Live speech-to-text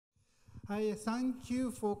Hi, thank you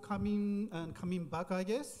for coming back, I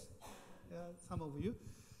guess, some of you.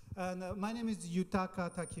 And my name is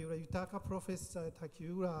Yutaka Takiura, Yutaka Professor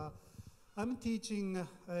Takiura. I'm teaching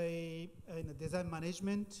a design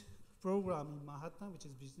management program in Manhattan, which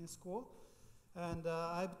is business school. And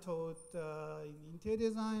I've taught in interior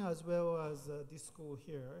design as well as this school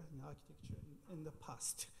here in architecture in the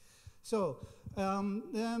past. So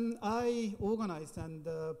then I organized and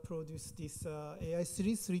produced this AI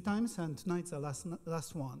series 3 times, and tonight's the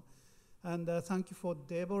last one. And thank you for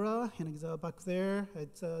Deborah and back there.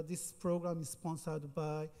 This program is sponsored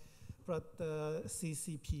by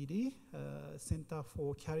CCPD, Center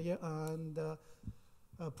for Career and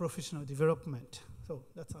Professional Development. So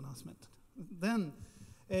that's an announcement. Then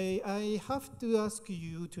I have to ask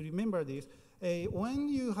you to remember this. When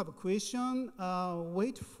you have a question,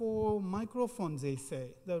 wait for microphone, they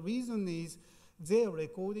say. The reason is they're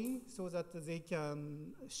recording so that they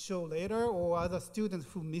can show later, or other students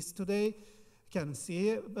who missed today can see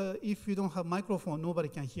it. But if you don't have microphone, nobody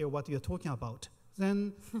can hear what you're talking about.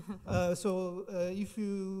 Then, if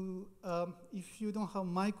you don't have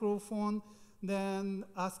microphone, then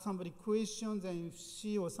ask somebody questions, and if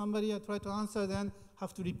she or somebody try to answer, then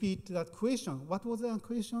have to repeat that question. What was that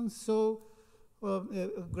question? So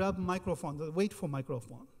grab microphone, wait for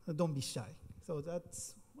microphone. Don't be shy. So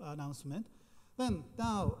that's announcement. Then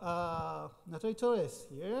now, Natalie Torres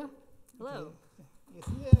here. Hello. Okay. Yes,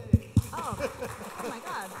 yay. Oh my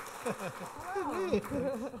God.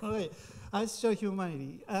 Hello. All right. I show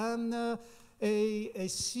humanity. And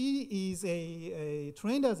she is a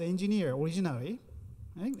trained as an engineer originally,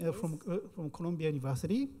 right? Yes. From Columbia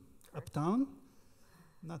University, uptown,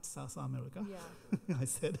 not South America. Yeah. I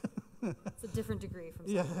said. It's a different degree from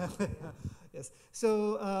South America. Yes.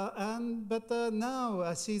 So, but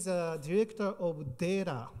now she's a director of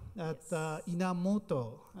data at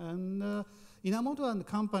Inamoto. And Inamoto and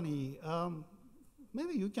company,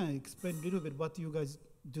 maybe you can explain a little bit what you guys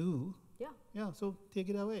do. Yeah. Yeah, so take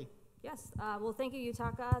it away. Yes. Well, thank you,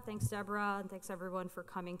 Yutaka. Thanks, Deborah. And thanks, everyone, for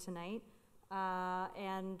coming tonight.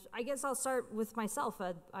 And I guess I'll start with myself.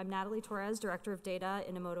 I'm Natalie Torres, Director of Data,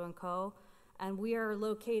 Inamoto & Co. And we are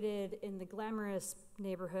located in the glamorous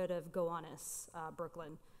neighborhood of Gowanus,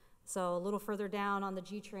 Brooklyn. So a little further down on the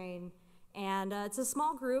G train. And it's a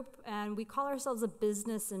small group, and we call ourselves a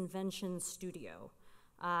business invention studio.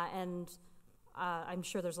 I'm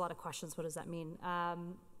sure there's a lot of questions. What does that mean?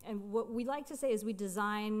 And what we like to say is we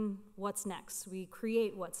design what's next. We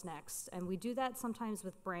create what's next. And we do that sometimes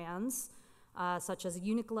with brands, such as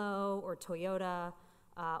Uniqlo or Toyota,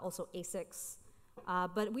 also ASICS.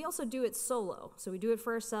 But we also do it solo. So we do it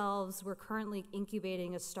for ourselves. We're currently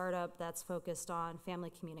incubating a startup that's focused on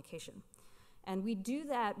family communication. And we do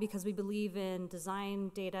that because we believe in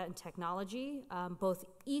design, data, and technology, both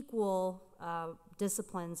equal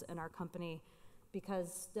disciplines in our company,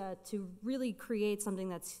 because to really create something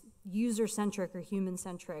that's user-centric or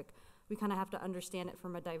human-centric, we kind of have to understand it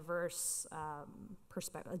from a diverse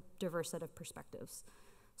set of perspectives.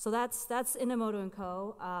 So that's Inamoto &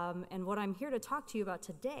 Co. And what I'm here to talk to you about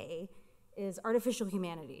today is artificial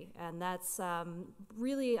humanity. And that's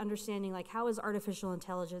really understanding, like, how is artificial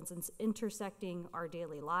intelligence intersecting our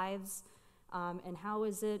daily lives, and how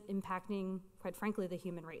is it impacting, quite frankly, the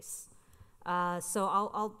human race. So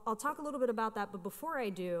I'll talk a little bit about that, but before I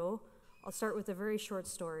do, I'll start with a very short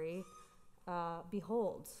story.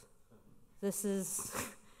 Behold, this is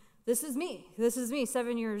me. This is me,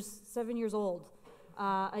 7 years old.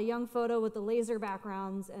 A young photo with the laser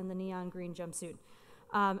backgrounds and the neon green jumpsuit.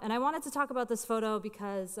 And I wanted to talk about this photo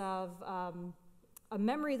because of a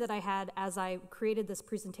memory that I had as I created this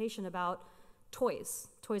presentation about toys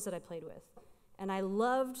that I played with. And I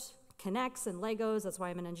loved K'NEX and Legos, that's why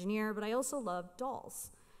I'm an engineer, but I also love dolls.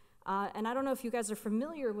 And I don't know if you guys are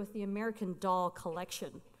familiar with the American Doll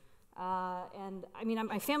collection. And I mean,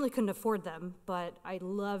 my family couldn't afford them, but I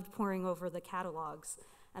loved poring over the catalogs,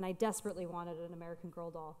 and I desperately wanted an American Girl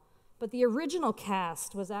doll. But the original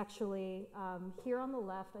cast was actually, here on the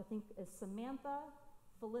left, I think, is Samantha,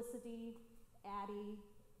 Felicity, Addie,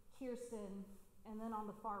 Kirsten, and then on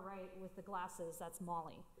the far right with the glasses, that's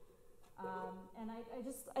Molly. And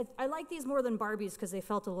I like these more than Barbies because they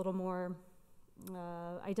felt a little more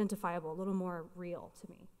identifiable, a little more real to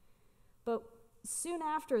me. But soon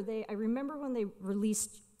after, I remember when they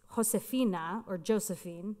released Josefina, or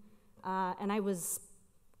Josephine, and I was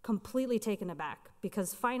completely taken aback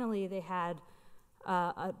because finally they had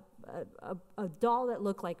a doll that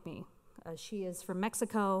looked like me. She is from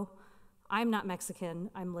Mexico. I'm not Mexican.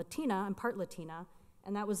 I'm Latina. I'm part Latina.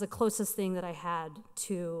 And that was the closest thing that I had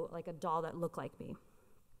to like a doll that looked like me.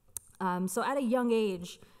 So at a young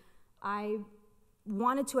age, I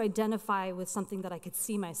wanted to identify with something that I could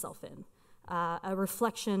see myself in, a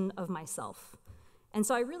reflection of myself. And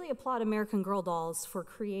so I really applaud American Girl dolls for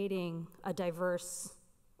creating a diverse,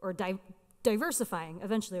 or diversifying,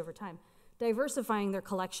 eventually over time, diversifying their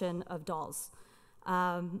collection of dolls.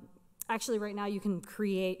 Actually, right now you can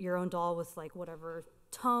create your own doll with like whatever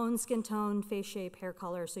tone, skin tone, face shape, hair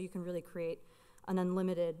color, so you can really create an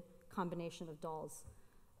unlimited combination of dolls.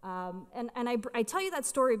 And I tell you that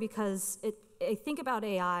story because I think about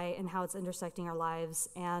AI and how it's intersecting our lives,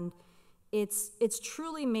 and it's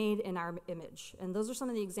truly made in our image. And those are some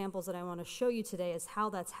of the examples that I want to show you today is how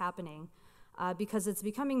that's happening, because it's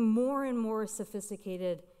becoming more and more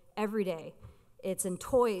sophisticated every day. It's in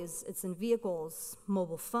toys, it's in vehicles,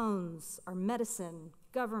 mobile phones, our medicine,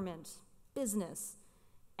 government, business.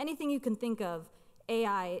 Anything you can think of,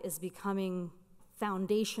 AI is becoming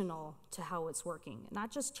foundational to how it's working.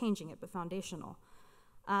 Not just changing it, but foundational.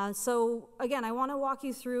 So again, I want to walk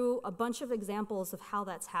you through a bunch of examples of how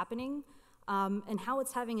that's happening, and how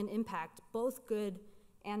it's having an impact, both good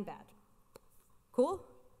and bad. Cool?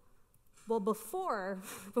 Well, before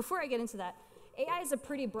I get into that, AI is a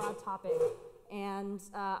pretty broad topic, and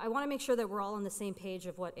I want to make sure that we're all on the same page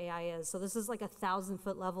of what AI is. So this is like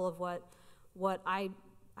 1,000-foot level of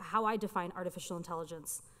how I define artificial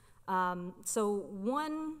intelligence. So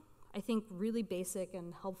one, I think, really basic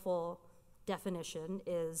and helpful definition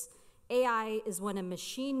is AI is when a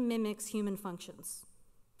machine mimics human functions,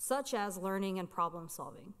 such as learning and problem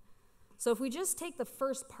solving. So if we just take the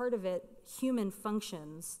first part of it, human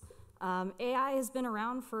functions, AI has been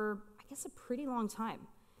around for, I guess, a pretty long time.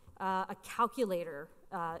 A calculator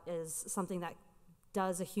is something that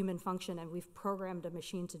does a human function, and we've programmed a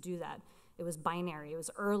machine to do that. It was binary, it was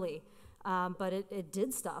early, but it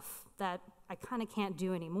did stuff that I kind of can't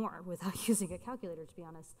do anymore without using a calculator, to be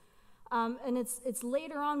honest. And it's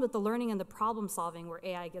later on with the learning and the problem solving where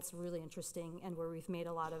AI gets really interesting and where we've made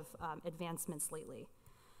a lot of advancements lately.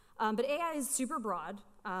 But AI is super broad.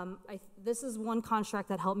 This is one construct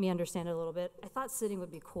that helped me understand it a little bit. I thought sitting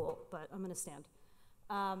would be cool, but I'm gonna stand.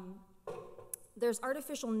 There's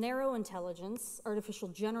artificial narrow intelligence, artificial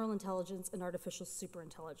general intelligence, and artificial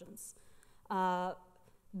superintelligence.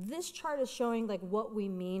 This chart is showing like what we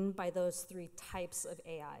mean by those three types of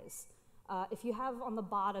AIs. If you have on the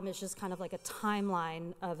bottom, it's just kind of like a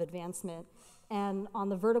timeline of advancement, and on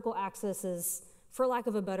the vertical axis is, for lack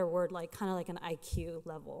of a better word, like kind of like an IQ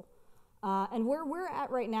level. And where we're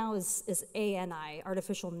at right now is ANI,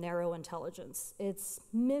 artificial narrow intelligence. It's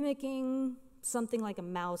mimicking something like a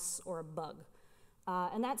mouse or a bug.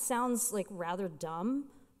 And that sounds like rather dumb,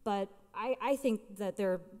 but I think that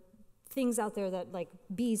there are things out there that, like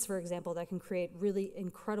bees, for example, that can create really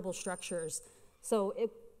incredible structures. So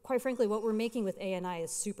quite frankly, what we're making with ANI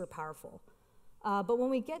is super powerful. But when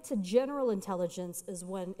we get to general intelligence is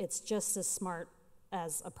when it's just as smart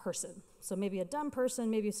as a person. So maybe a dumb person,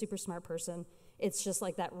 maybe a super smart person. It's just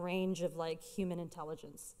like that range of like human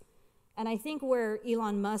intelligence. And I think where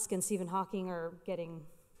Elon Musk and Stephen Hawking are getting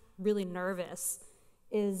really nervous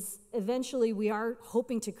is eventually we are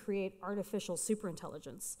hoping to create artificial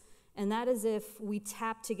superintelligence. And that is if we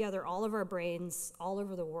tap together all of our brains all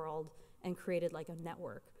over the world and created like a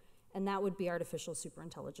network. And that would be artificial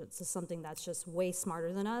superintelligence. It's something that's just way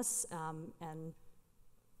smarter than us and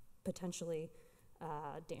potentially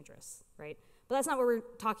dangerous, right? But that's not what we're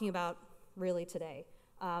talking about really today.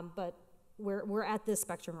 But we're at this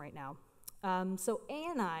spectrum right now. So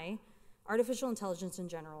ANI, artificial intelligence in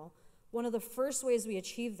general, one of the first ways we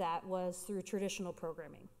achieved that was through traditional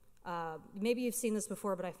programming. Maybe you've seen this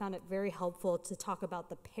before, but I found it very helpful to talk about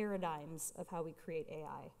the paradigms of how we create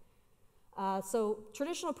AI. So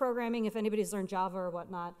traditional programming, if anybody's learned Java or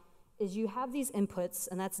whatnot, is you have these inputs,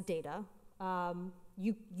 and that's data.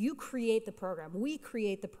 You create the program. We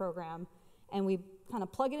create the program, and we kind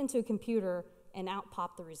of plug it into a computer, and out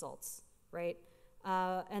pop the results, right?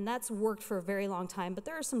 And that's worked for a very long time, but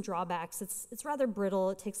there are some drawbacks. It's rather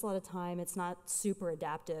brittle. It takes a lot of time. It's not super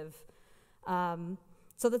adaptive.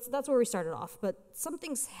 So that's where we started off. But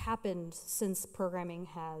something's happened since programming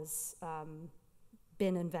has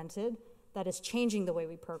been invented that is changing the way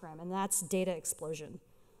we program, and that's data explosion.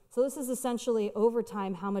 So this is essentially, over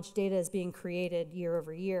time, how much data is being created year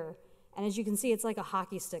over year. And as you can see, it's like a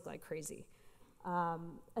hockey stick like crazy.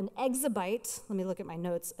 An exabyte, let me look at my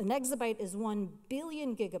notes. An exabyte is 1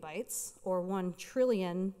 billion gigabytes, or 1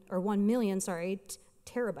 million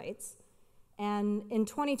terabytes. And in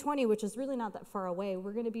 2020, which is really not that far away,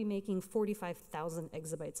 we're gonna be making 45,000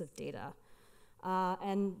 exabytes of data.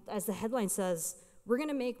 And as the headline says, we're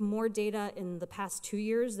gonna make more data in the past 2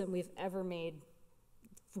 years than we've ever made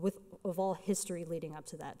with of all history leading up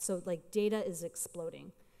to that. So like data is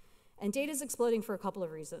exploding. And data is exploding for a couple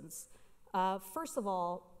of reasons. First of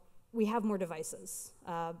all, we have more devices.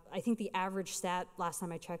 I think the average stat last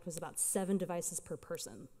time I checked was about 7 devices per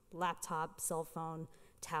person. Laptop, cell phone,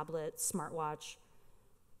 tablet, smartwatch,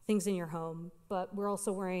 things in your home. But we're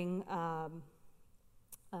also wearing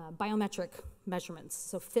biometric measurements.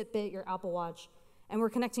 So Fitbit, your Apple Watch, and we're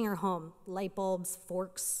connecting our home, light bulbs,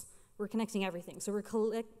 forks, we're connecting everything. So we're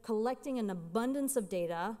collecting an abundance of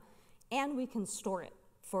data, and we can store it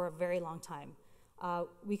for a very long time.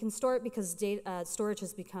 We can store it because storage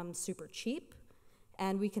has become super cheap,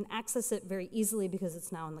 and we can access it very easily because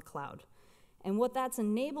it's now in the cloud. And what that's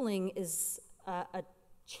enabling is a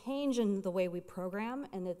change in the way we program,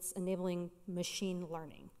 and it's enabling machine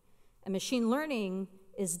learning. And machine learning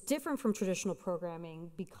is different from traditional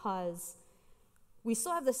programming because we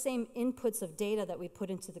still have the same inputs of data that we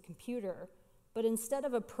put into the computer, but instead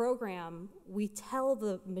of a program, we tell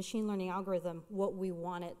the machine learning algorithm what we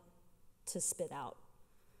want it to spit out.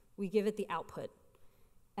 We give it the output.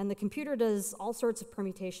 And the computer does all sorts of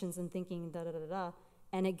permutations and thinking,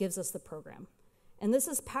 and it gives us the program. And this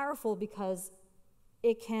is powerful because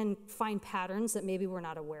it can find patterns that maybe we're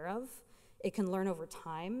not aware of. It can learn over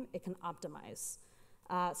time. It can optimize.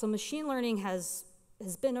 So machine learning has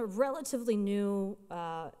been a relatively new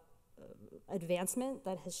advancement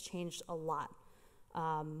that has changed a lot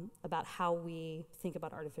about how we think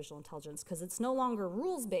about artificial intelligence, because it's no longer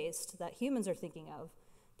rules-based that humans are thinking of,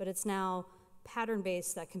 but it's now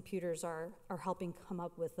pattern-based that computers are helping come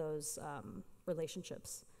up with those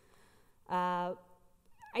relationships.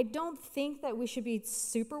 I don't think that we should be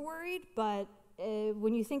super worried, but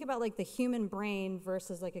when you think about like the human brain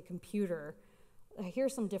versus like a computer,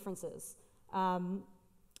 here's some differences.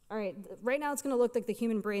 All right, right now it's gonna look like the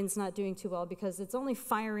human brain's not doing too well because it's only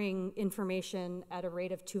firing information at a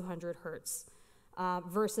rate of 200 hertz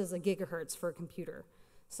versus a gigahertz for a computer.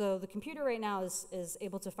 So the computer right now is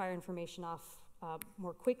able to fire information off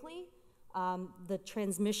more quickly. The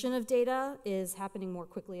transmission of data is happening more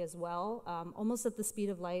quickly as well, almost at the speed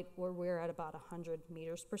of light, where we're at about 100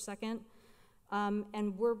 meters per second.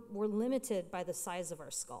 And we're limited by the size of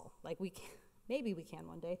our skull. Like maybe we can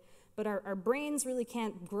one day, but our brains really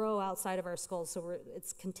can't grow outside of our skulls, so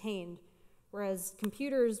it's contained. Whereas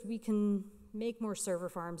computers, we can make more server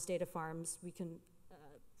farms, data farms. We can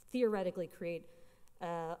theoretically create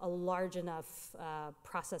a large enough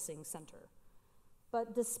processing center.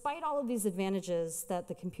 But despite all of these advantages that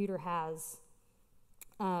the computer has,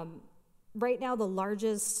 right now the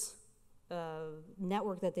largest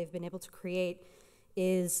network that they've been able to create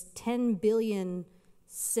is 10 billion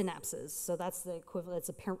synapses. So that's the equivalent, it's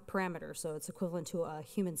a parameter, so it's equivalent to a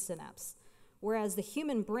human synapse. Whereas the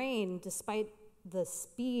human brain, despite the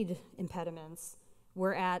speed impediments,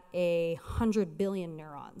 we're at 100 billion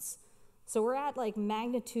neurons. So we're at like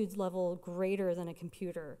magnitudes level greater than a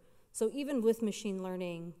computer. So even with machine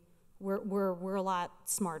learning, we're a lot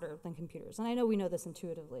smarter than computers. And I know we know this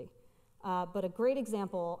intuitively. But a great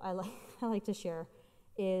example I like to share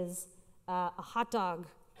is a hot dog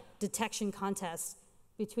detection contest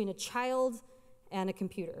between a child and a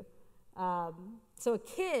computer. So a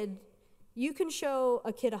kid, you can show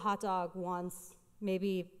a kid a hot dog once,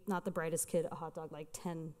 maybe not the brightest kid a hot dog, like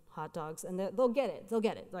 10 hot dogs, and they'll get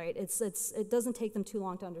it, right? It doesn't take them too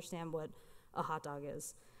long to understand what a hot dog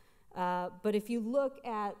is. But if you look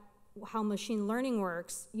at how machine learning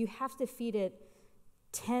works, you have to feed it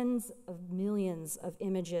tens of millions of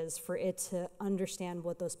images for it to understand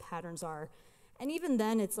what those patterns are. And even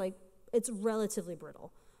then, it's relatively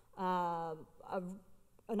brittle.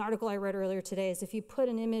 An article I read earlier today is if you put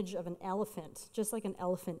an image of an elephant, just like an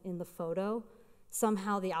elephant in the photo,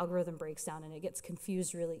 somehow the algorithm breaks down and it gets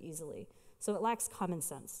confused really easily. So it lacks common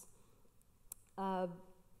sense.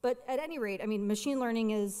 But at any rate, I mean, machine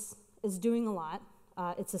learning is doing a lot.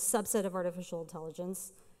 It's a subset of artificial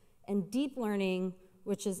intelligence. And deep learning,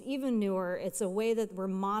 which is even newer, it's a way that we're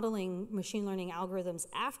modeling machine learning algorithms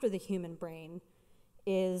after the human brain,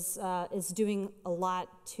 is doing a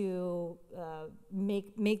lot to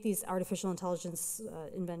make these artificial intelligence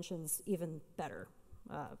inventions even better.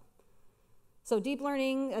 So deep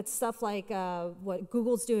learning, it's stuff like what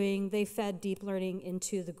Google's doing. They fed deep learning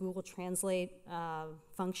into the Google Translate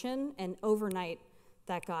function, and overnight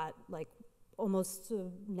that got like almost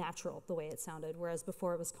natural the way it sounded, whereas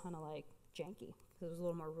before it was kind of like janky because it was a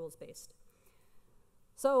little more rules-based.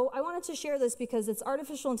 So I wanted to share this because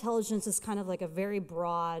artificial intelligence is kind of like a very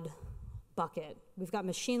broad bucket. We've got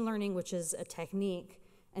machine learning, which is a technique,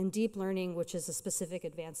 and deep learning, which is a specific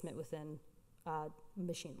advancement within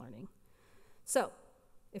machine learning. So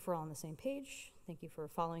if we're all on the same page, thank you for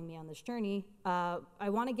following me on this journey. I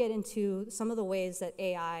want to get into some of the ways that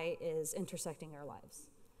AI is intersecting our lives.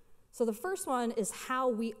 So the first one is how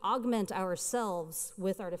we augment ourselves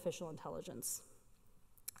with artificial intelligence.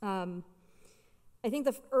 I think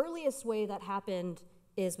the earliest way that happened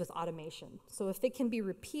is with automation. So if it can be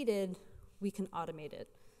repeated, we can automate it.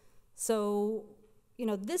 So,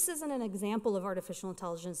 this isn't an example of artificial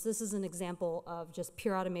intelligence. This is an example of just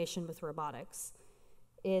pure automation with robotics.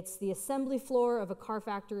 It's the assembly floor of a car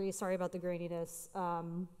factory. Sorry about the graininess.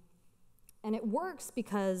 And it works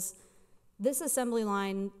because this assembly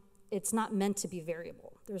line, it's not meant to be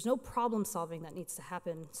variable. There's no problem solving that needs to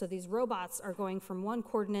happen. So these robots are going from one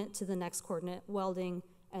coordinate to the next coordinate, welding,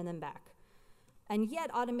 and then back. And yet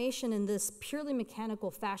automation in this purely mechanical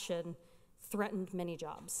fashion threatened many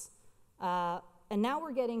jobs. And now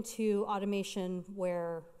we're getting to automation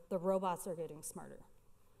where the robots are getting smarter.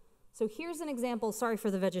 So here's an example, sorry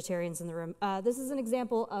for the vegetarians in the room. This is an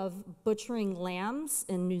example of butchering lambs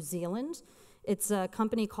in New Zealand. It's a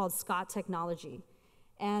company called Scott Technology.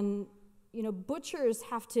 And butchers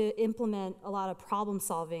have to implement a lot of problem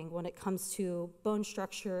solving when it comes to bone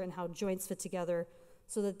structure and how joints fit together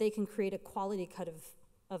so that they can create a quality cut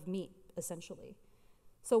of meat, essentially.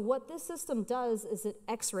 So what this system does is it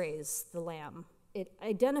x-rays the lamb. It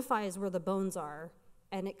identifies where the bones are,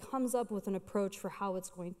 and it comes up with an approach for how it's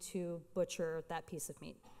going to butcher that piece of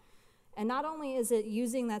meat. And not only is it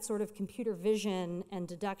using that sort of computer vision and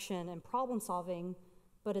deduction and problem solving,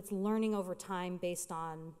 but it's learning over time based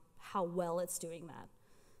on how well it's doing that.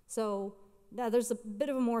 So now there's a bit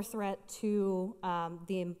of a more threat to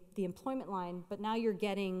the employment line, but now you're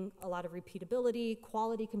getting a lot of repeatability,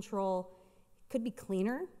 quality control. It could be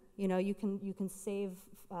cleaner. You can save,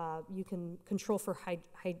 you can control for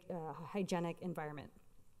hygienic environment.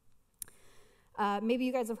 Maybe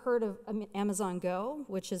you guys have heard of Amazon Go,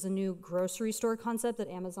 which is a new grocery store concept that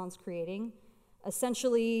Amazon's creating.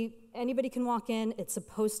 Essentially, anybody can walk in. It's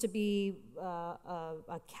supposed to be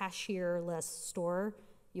a cashier-less store.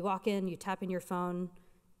 You walk in, you tap in your phone,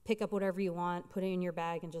 pick up whatever you want, put it in your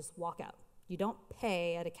bag, and just walk out. You don't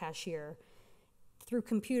pay at a cashier. Through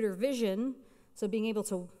computer vision, so being able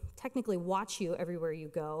to technically watch you everywhere you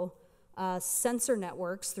go, sensor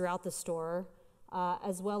networks throughout the store,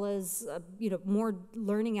 as well as more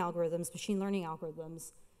learning algorithms, machine learning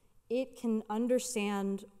algorithms, it can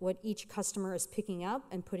understand what each customer is picking up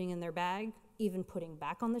and putting in their bag, even putting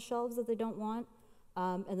back on the shelves that they don't want,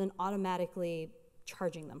 and then automatically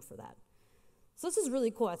charging them for that. So this is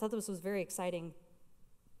really cool. I thought this was very exciting.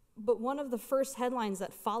 But one of the first headlines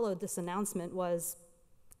that followed this announcement was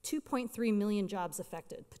 2.3 million jobs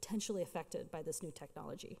affected, potentially affected by this new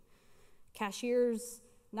technology. Cashiers,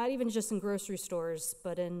 not even just in grocery stores,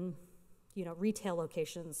 but in retail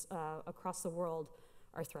locations across the world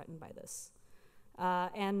are threatened by this.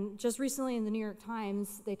 And just recently in the New York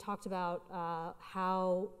Times, they talked about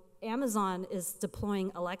how Amazon is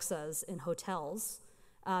deploying Alexas in hotels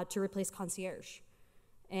to replace concierge.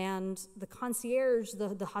 And the concierge,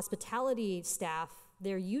 the hospitality staff,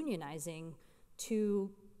 they're unionizing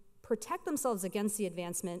to protect themselves against the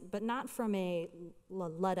advancement, but not from a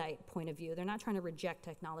Luddite point of view. They're not trying to reject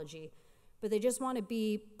technology, but they just want to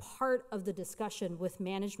be part of the discussion with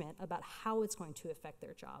management about how it's going to affect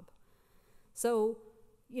their job. So,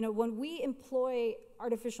 when we employ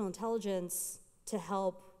artificial intelligence to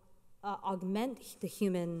help augment the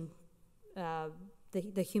human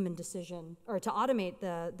decision, or to automate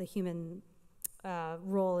the human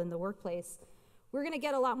role in the workplace, we're going to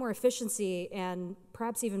get a lot more efficiency and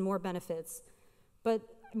perhaps even more benefits. But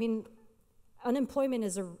unemployment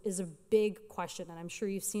is a big question, and I'm sure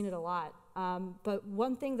you've seen it a lot. But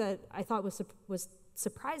one thing that I thought was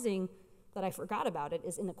surprising that I forgot about it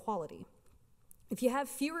is inequality. If you have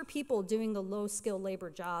fewer people doing the low-skill labor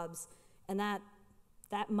jobs, and that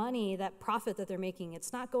money, that profit that they're making,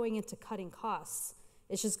 it's not going into cutting costs.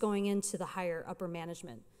 It's just going into the higher upper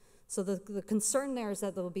management. So the concern there is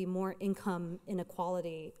that there will be more income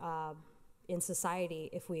inequality in society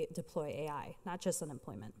if we deploy AI, not just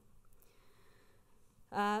unemployment.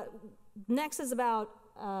 Next is about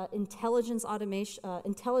intelligence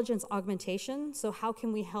augmentation. So how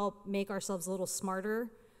can we help make ourselves a little smarter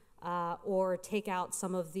or take out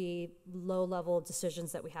some of the low-level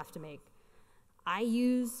decisions that we have to make? I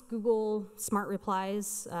use Google Smart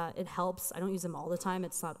Replies. It helps. I don't use them all the time.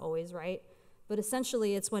 It's not always right. But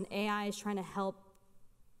essentially, it's when AI is trying to help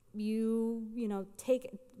you,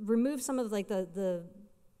 remove some of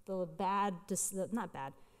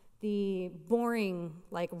the boring,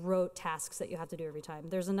 rote tasks that you have to do every time.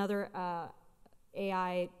 There's another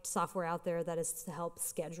AI software out there that is to help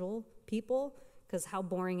schedule people, because how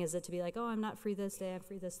boring is it to be like, oh, I'm not free this day, I'm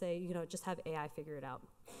free this day, just have AI figure it out.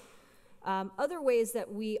 Other ways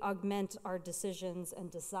that we augment our decisions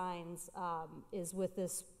and designs is with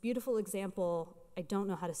this beautiful example. I don't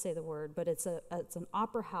know how to say the word, but it's an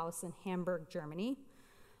opera house in Hamburg, Germany.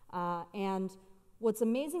 And what's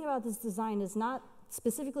amazing about this design is not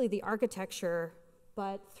specifically the architecture,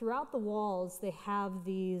 but throughout the walls, they have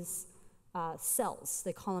these cells.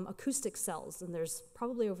 They call them acoustic cells, and there's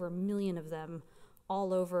probably over 1 million of them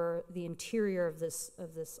all over the interior of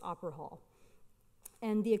this opera hall.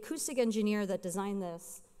 And the acoustic engineer that designed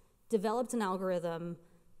this developed an algorithm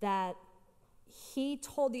that he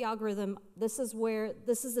told the algorithm, this is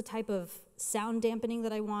the type of sound dampening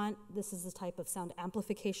that I want, this is the type of sound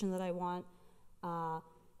amplification that I want,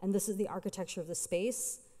 and this is the architecture of the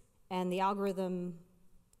space. And the algorithm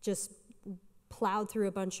just plowed through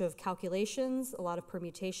a bunch of calculations, a lot of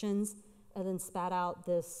permutations, and then spat out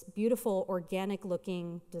this beautiful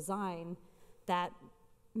organic-looking design that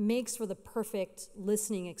makes for the perfect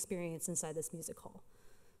listening experience inside this music hall.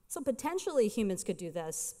 So potentially humans could do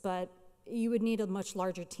this, but you would need a much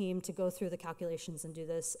larger team to go through the calculations and do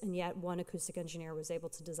this, and yet one acoustic engineer was able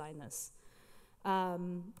to design this.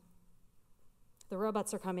 The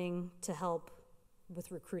robots are coming to help with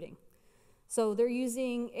recruiting. So they're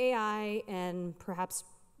using AI and perhaps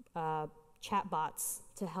chatbots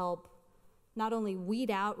to help not only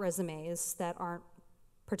weed out resumes that aren't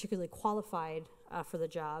particularly qualified for the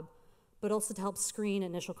job, but also to help screen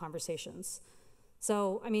initial conversations.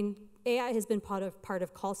 So, I mean, AI has been part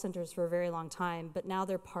of call centers for a very long time, but now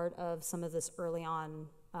they're part of some of this early on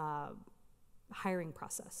hiring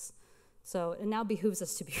process. So it now behooves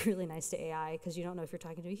us to be really nice to AI, because you don't know if you're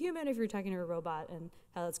talking to a human, if you're talking to a robot, and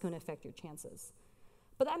how that's going to affect your chances.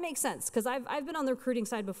 But that makes sense, because I've been on the recruiting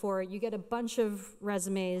side before. You get a bunch of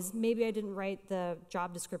resumes. Maybe I didn't write the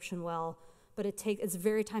job description well, but it's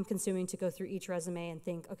very time consuming to go through each resume and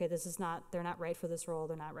think, okay, they're not right for this role,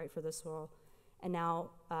 they're not right for this role. And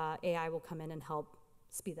now AI will come in and help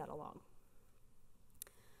speed that along.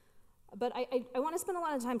 But I want to spend a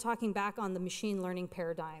lot of time talking back on the machine learning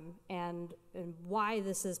paradigm and why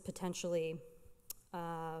this is potentially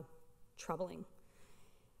troubling.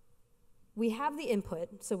 We have the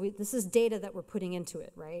input, so this is data that we're putting into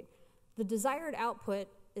it, right? The desired output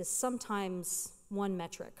is sometimes one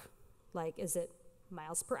metric, like is it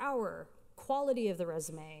miles per hour, quality of the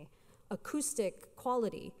resume, acoustic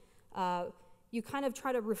quality. You kind of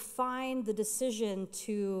try to refine the decision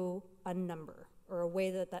to a number or a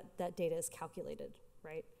way that data is calculated,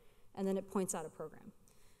 right? And then it points out a program.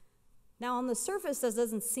 Now on the surface, this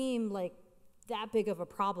doesn't seem like that big of a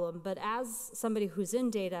problem, but as somebody who's in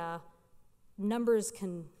data, numbers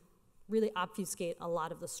can really obfuscate a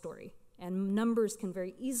lot of the story, and numbers can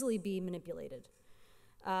very easily be manipulated.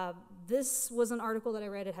 This was an article that I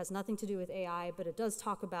read. It has nothing to do with AI, but it does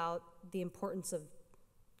talk about the importance of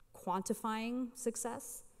quantifying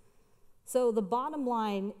success. So the bottom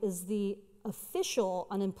line is the official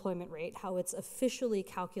unemployment rate, how it's officially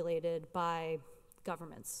calculated by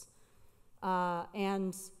governments.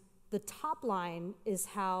 And the top line is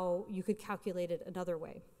how you could calculate it another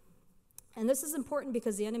way. And this is important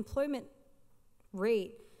because the unemployment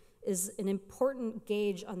rate is an important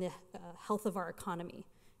gauge on the health of our economy.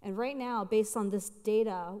 And right now, based on this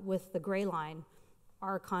data with the gray line,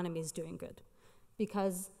 our economy is doing good,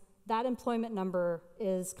 because that employment number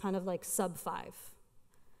is kind of like sub 5.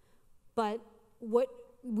 But what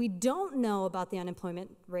we don't know about the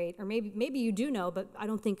unemployment rate, or maybe you do know, but I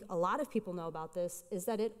don't think a lot of people know about this, is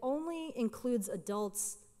that it only includes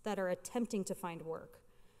adults that are attempting to find work.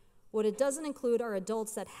 What it doesn't include are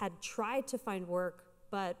adults that had tried to find work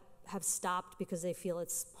but have stopped because they feel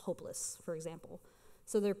it's hopeless, for example.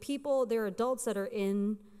 So there are adults that are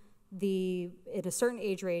in a certain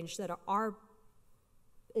age range that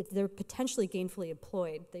they're potentially gainfully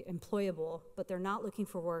employed, they're employable, but they're not looking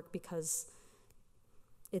for work because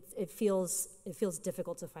it feels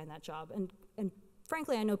difficult to find that job. And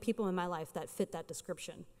frankly, I know people in my life that fit that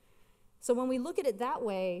description. So when we look at it that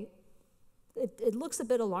way, it looks a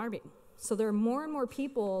bit alarming. So there are more and more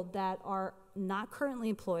people that are not currently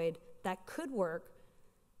employed that could work,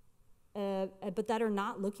 but that are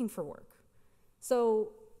not looking for work.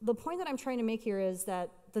 So the point that I'm trying to make here is that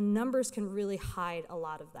the numbers can really hide a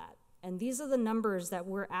lot of that. And these are the numbers that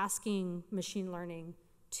we're asking machine learning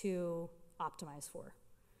to optimize for.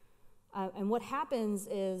 And what happens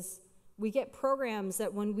is we get programs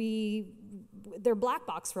that they're black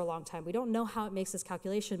box for a long time. We don't know how it makes this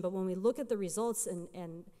calculation, but when we look at the results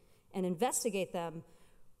and investigate them,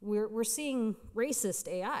 we're seeing racist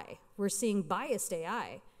AI. We're seeing biased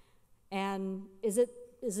AI. And is it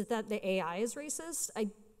it that the AI is racist?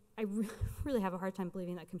 I really have a hard time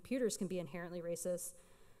believing that computers can be inherently racist.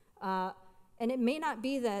 And it may not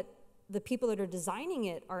be that the people that are designing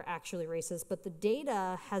it are actually racist, but the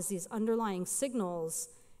data has these underlying signals,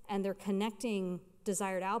 and they're connecting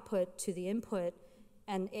desired output to the input,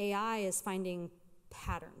 and AI is finding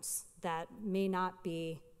patterns that may not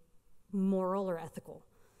be moral or ethical.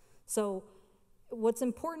 So what's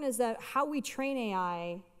important is that how we train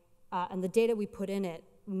AI and the data we put in it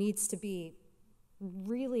needs to be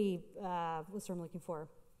really, what's the word I'm looking for?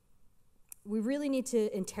 We really need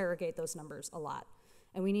to interrogate those numbers a lot.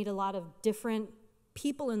 And we need a lot of different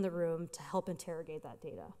people in the room to help interrogate that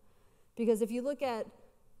data. Because if you look at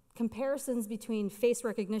comparisons between face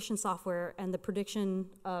recognition software and the prediction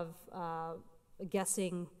of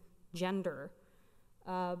guessing gender,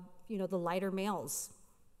 the lighter males,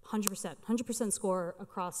 100% score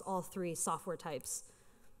across all three software types.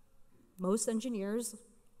 Most engineers,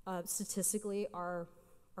 statistically, are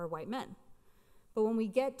white men. But when we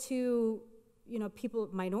get to, people,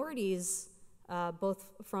 minorities, both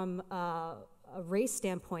from a race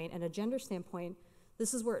standpoint and a gender standpoint,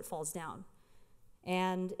 this is where it falls down.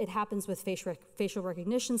 And it happens with facial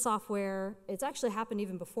recognition software. It's actually happened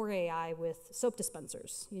even before AI with soap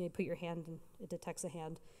dispensers. You put your hand and it detects a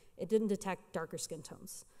hand. It didn't detect darker skin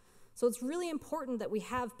tones. So it's really important that we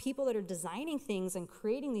have people that are designing things and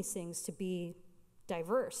creating these things to be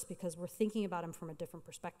diverse, because we're thinking about them from a different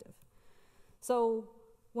perspective. So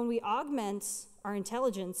when we augment our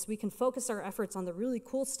intelligence, we can focus our efforts on the really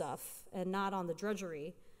cool stuff and not on the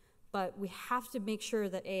drudgery, but we have to make sure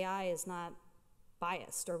that AI is not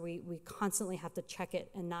biased, or we constantly have to check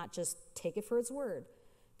it and not just take it for its word.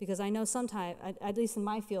 Because I know sometimes, at least in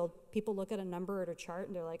my field, people look at a number or a chart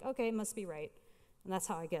and they're like, okay, it must be right. And that's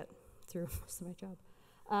how I get through most of my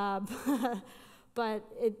job. But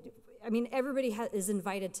everybody is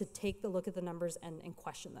invited to take the look at the numbers and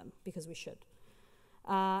question them, because we should.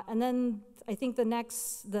 And then I think the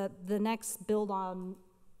next build on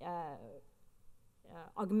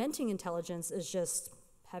augmenting intelligence is just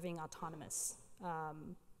having autonomous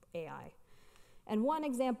AI. And one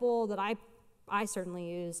example that I certainly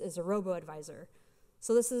use is a robo-advisor.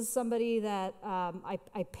 So this is somebody that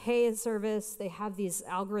I pay a service. They have these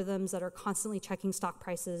algorithms that are constantly checking stock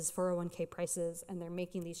prices, 401k prices, and they're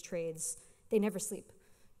making these trades. They never sleep.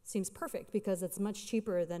 Seems perfect, because it's much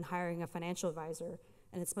cheaper than hiring a financial advisor,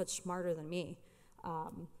 and it's much smarter than me.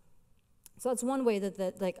 So that's one way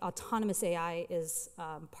that autonomous AI is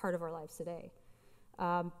part of our lives today.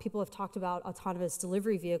 People have talked about autonomous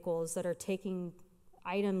delivery vehicles that are taking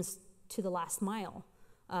items to the last mile,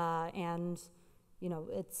 and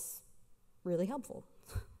it's really helpful.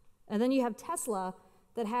 And then you have Tesla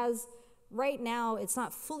that has, right now, it's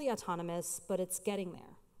not fully autonomous, but it's getting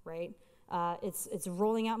there, right? It's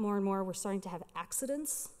rolling out more and more. We're starting to have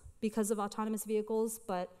accidents because of autonomous vehicles,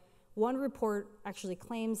 but one report actually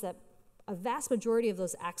claims that a vast majority of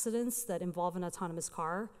those accidents that involve an autonomous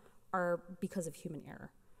car are because of human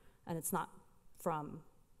error, and it's not from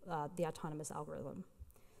the autonomous algorithm.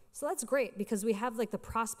 So that's great, because we have the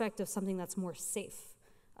prospect of something that's more safe,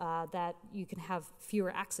 that you can have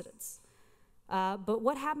fewer accidents. But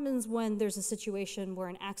what happens when there's a situation where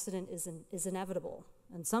an accident is inevitable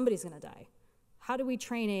and somebody's going to die? How do we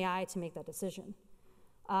train AI to make that decision?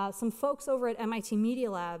 Some folks over at MIT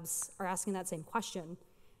Media Labs are asking that same question,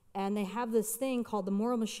 and they have this thing called the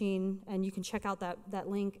Moral Machine, and you can check out that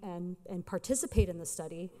link and participate in the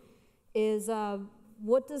study, is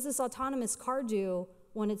what does this autonomous car do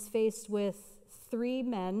when it's faced with 3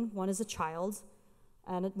 men, one is a child,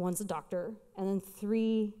 and one's a doctor, and then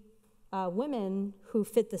 3 women who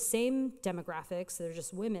fit the same demographics, they're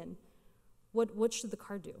just women. What should the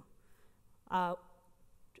car do?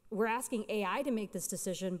 We're asking AI to make this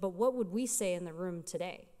decision, but what would we say in the room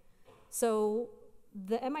today? So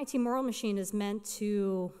the MIT Moral Machine is meant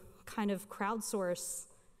to kind of crowdsource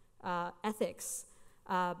ethics.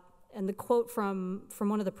 And the quote from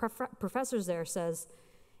one of the professors there says,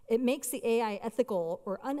 "It makes the AI ethical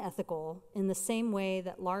or unethical in the same way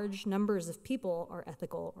that large numbers of people are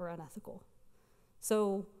ethical or unethical."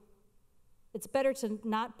 So it's better to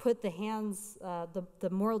not put the hands, the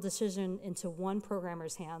moral decision into one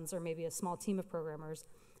programmer's hands, or maybe a small team of programmers,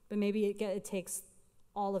 but maybe it takes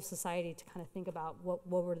all of society to kind of think about what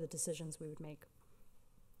were the decisions we would make.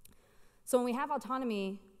 So when we have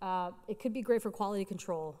autonomy, it could be great for quality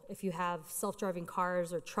control if you have self-driving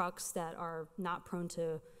cars or trucks that are not prone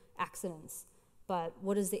to accidents. But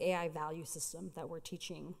what is the AI value system that we're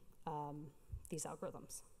teaching these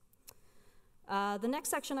algorithms? The next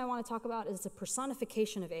section I want to talk about is the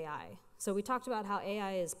personification of AI. So we talked about how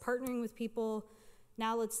AI is partnering with people,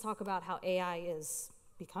 Now let's talk about how AI is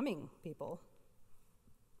becoming people.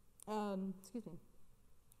 Excuse me.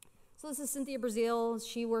 So this is Cynthia Brazil.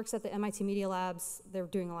 She works at the MIT Media Labs. They're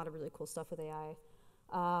doing a lot of really cool stuff with AI.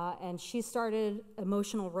 And she started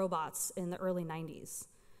emotional robots in the early 90s.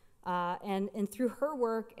 And through her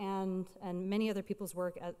work and many other people's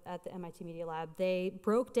work at the MIT Media Lab, they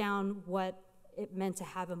broke down what it meant to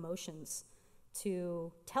have emotions,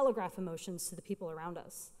 to telegraph emotions to the people around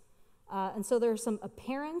us. And so there are some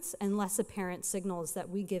apparent and less apparent signals that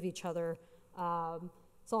we give each other.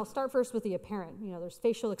 So I'll start first with the apparent. You know, there's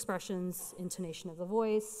facial expressions, intonation of the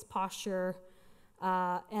voice, posture,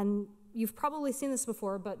 and you've probably seen this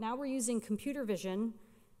before, but now we're using computer vision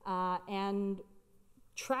and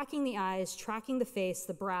tracking the eyes, tracking the face,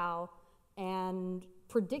 the brow, and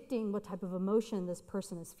predicting what type of emotion this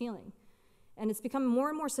person is feeling. And it's become more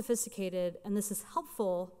and more sophisticated, and this is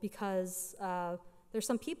helpful because there's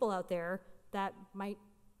some people out there that might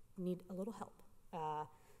need a little help.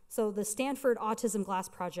 So the Stanford Autism Glass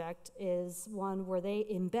Project is one where they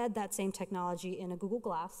embed that same technology in a Google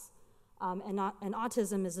Glass. And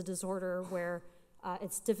autism is a disorder where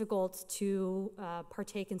it's difficult to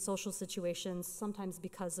partake in social situations, sometimes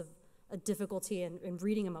because of a difficulty in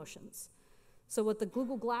reading emotions. So what the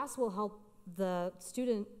Google Glass will help the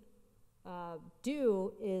student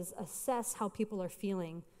do is assess how people are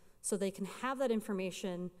feeling so they can have that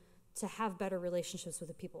information to have better relationships with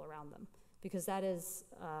the people around them, because that is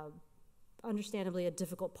understandably a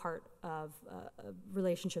difficult part of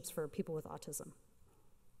relationships for people with autism.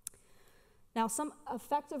 Now, some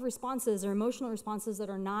affective responses or emotional responses that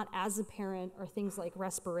are not as apparent are things like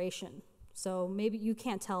respiration. So maybe you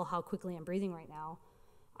can't tell how quickly I'm breathing right now.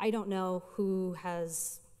 I don't know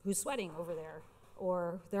who's sweating over there,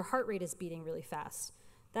 or their heart rate is beating really fast.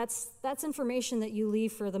 That's information that you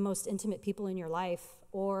leave for the most intimate people in your life,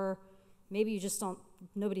 or maybe you just don't,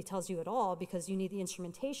 nobody tells you at all because you need the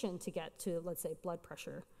instrumentation to get to, let's say, blood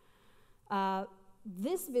pressure.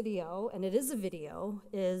 This video, and it is a video,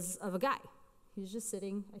 is of a guy. He's just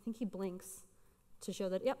sitting, I think he blinks to show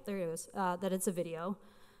that, yep, there he is, that it's a video.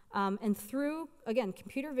 And through, again,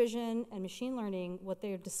 computer vision and machine learning, what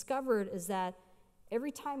they've discovered is that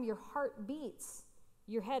every time your heart beats,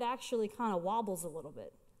 your head actually kind of wobbles a little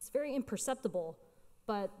bit. It's very imperceptible,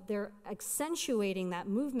 but they're accentuating that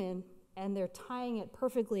movement and they're tying it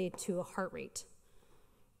perfectly to a heart rate,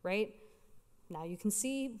 right? Now you can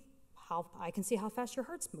see I can see how fast your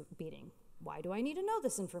heart's beating. Why do I need to know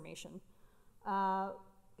this information?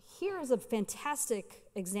 Here is a fantastic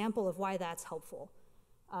example of why that's helpful.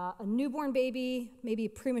 A newborn baby, maybe a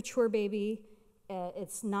premature baby,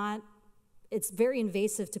 it's very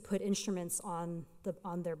invasive to put instruments on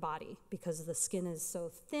their body because the skin is so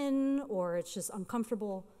thin or it's just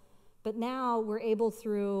uncomfortable. But now we're able,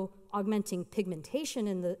 through augmenting pigmentation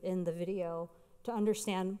in the video, to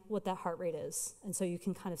understand what that heart rate is. And so you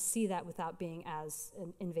can kind of see that without being as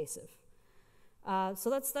invasive. So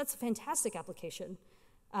that's a fantastic application.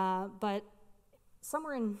 But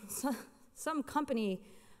somewhere in some company,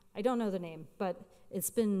 I don't know the name, but it's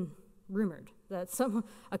been rumored that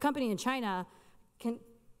a company in China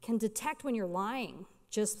can detect when you're lying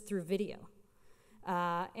just through video.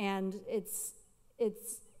 And it's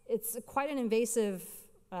quite an invasive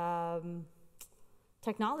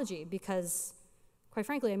technology because, quite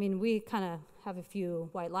frankly, I mean, we kind of have a few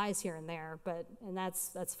white lies here and there, and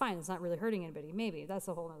that's fine. It's not really hurting anybody. Maybe that's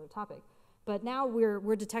a whole other topic. But now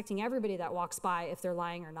we're detecting everybody that walks by if they're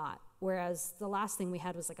lying or not. Whereas the last thing we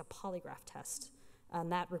had was like a polygraph test,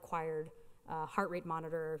 and that required a heart rate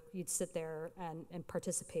monitor. You'd sit there and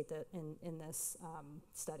participate in this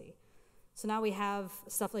study. So now we have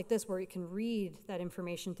stuff like this where you can read that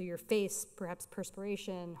information through your face, perhaps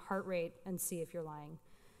perspiration, heart rate, and see if you're lying.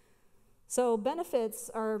 So benefits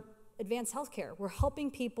are advanced healthcare. We're helping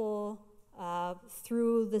people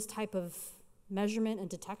through this type of measurement and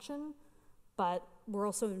detection, but we're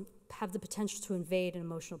also have the potential to invade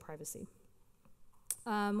emotional privacy.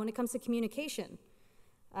 When it comes to communication,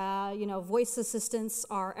 voice assistants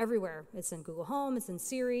are everywhere. It's in Google Home, it's in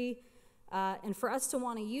Siri, and for us to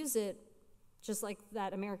want to use it, just like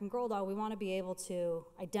that American Girl doll, we want to be able to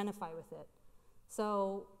identify with it.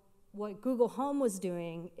 So what Google Home was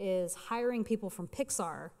doing is hiring people from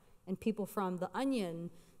Pixar and people from The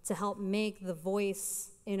Onion to help make the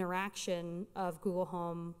voice interaction of Google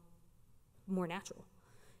Home more natural.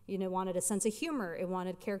 It wanted a sense of humor, it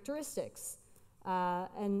wanted characteristics.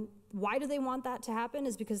 And why do they want that to happen?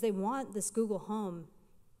 Is because they want this Google Home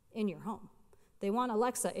in your home. They want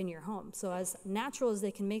Alexa in your home. So as natural as they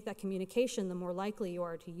can make that communication, the more likely you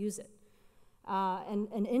are to use it. And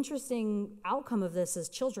an interesting outcome of this is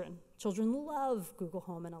children. Children love Google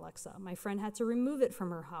Home and Alexa. My friend had to remove it from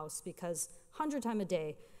her house because 100 times a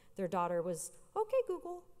day, their daughter was, okay,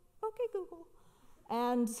 Google,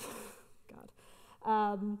 and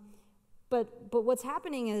God. But what's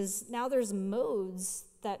happening is now there's modes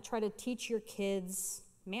that try to teach your kids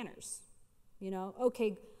manners.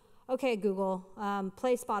 Okay, Google,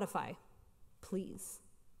 play Spotify, please,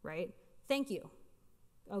 right? Thank you.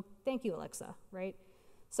 Oh, thank you, Alexa, right?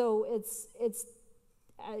 So it's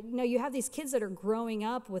you have these kids that are growing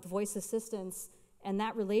up with voice assistants, and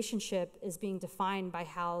that relationship is being defined by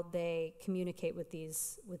how they communicate with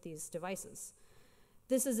these devices.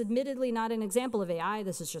 This is admittedly not an example of AI,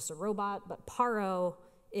 this is just a robot, but Paro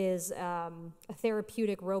is a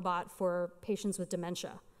therapeutic robot for patients with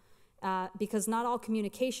dementia. Because not all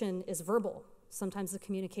communication is verbal. Sometimes the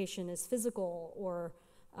communication is physical or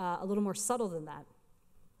a little more subtle than that.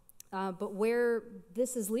 But where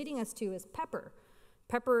this is leading us to is Pepper.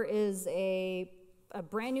 Pepper is a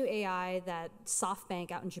brand new AI that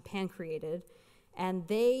SoftBank out in Japan created, and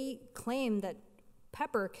they claim that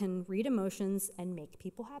Pepper can read emotions and make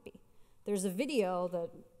people happy. There's a video that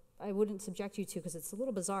I wouldn't subject you to because it's a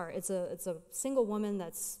little bizarre. It's a single woman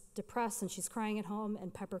that's depressed and she's crying at home,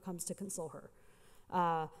 and Pepper comes to console her.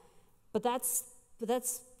 But that's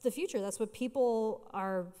the future. That's what people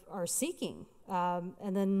are seeking.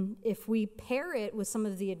 And then if we pair it with some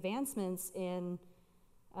of the advancements in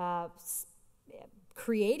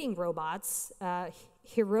creating robots,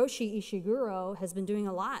 Hiroshi Ishiguro has been doing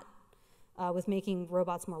a lot with making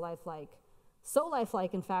robots more lifelike. So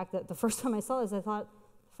lifelike, in fact, that the first time I saw this, I thought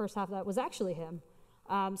the first half of that was actually him.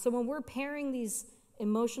 So when we're pairing these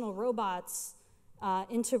emotional robots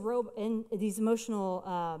in these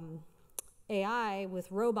emotional AI with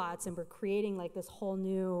robots, and we're creating like this whole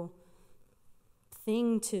new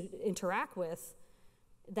thing to interact with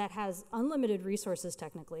that has unlimited resources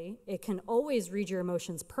technically. It can always read your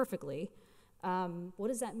emotions perfectly. What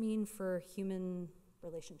does that mean for human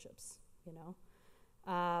relationships,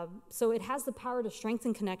 So it has the power to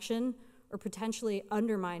strengthen connection or potentially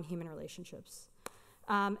undermine human relationships.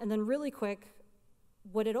 And then really quick,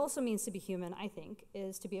 what it also means to be human, I think,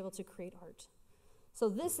 is to be able to create art. So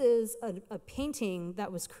this is a painting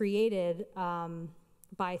that was created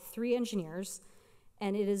by 3 engineers,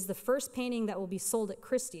 and it is the first painting that will be sold at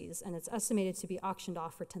Christie's, and it's estimated to be auctioned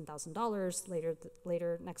off for $10,000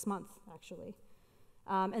 later next month, actually.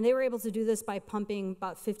 And they were able to do this by pumping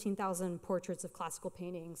about 15,000 portraits of classical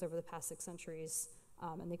paintings over the past 6 centuries,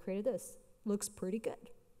 and they created this. Looks pretty good,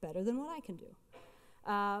 better than what I can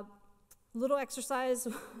do. Little exercise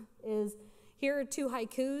is, here are 2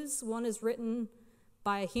 haikus. One is written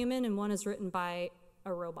by a human and one is written by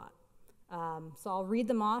a robot. So I'll read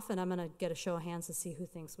them off, and I'm gonna get a show of hands to see who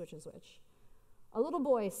thinks which is which. A little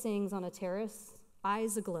boy sings on a terrace,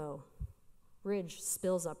 eyes aglow, ridge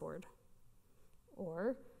spills upward.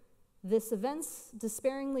 Or, this event's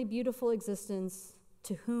despairingly beautiful existence,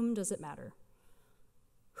 to whom does it matter?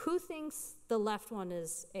 Who thinks the left one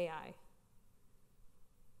is AI?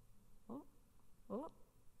 Oh,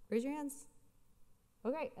 raise your hands.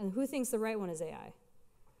 Okay, and who thinks the right one is AI?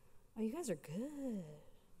 Oh, you guys are good.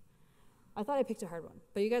 I thought I picked a hard one,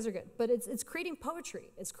 but you guys are good. But it's creating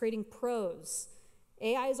poetry, it's creating prose.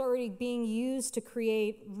 AI is already being used to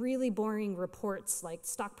create really boring reports like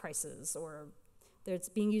stock prices, or it's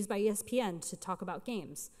being used by ESPN to talk about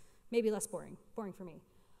games. Maybe less boring for me.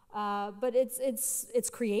 But it's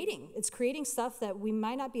creating stuff that we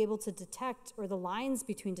might not be able to detect, or the lines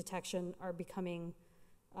between detection are becoming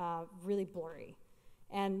really blurry.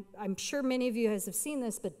 And I'm sure many of you guys have seen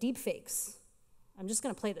this, but deepfakes. I'm just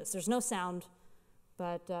gonna play this. There's no sound,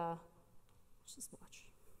 but let's just watch.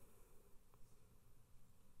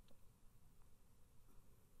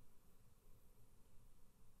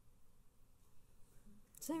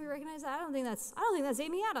 Does anybody recognize that? I don't think that's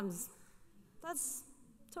Amy Adams. That's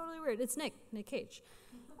totally weird. It's Nick Cage.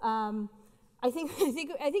 I think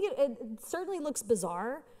it certainly looks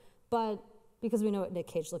bizarre, but because we know what Nick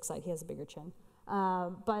Cage looks like, he has a bigger chin.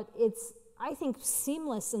 But it's, I think,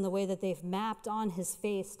 seamless in the way that they've mapped on his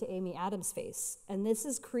face to Amy Adams' face. And this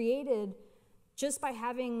is created just by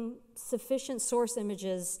having sufficient source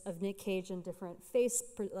images of Nick Cage in different face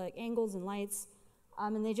angles and lights,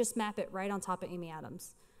 and they just map it right on top of Amy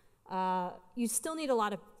Adams. You still need a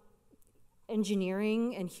lot of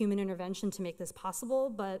engineering and human intervention to make this possible,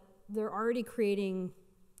 but they're already creating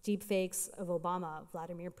deep fakes of Obama,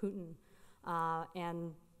 Vladimir Putin,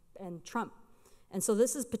 and Trump. And so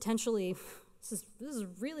this is potentially, this is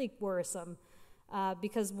really worrisome,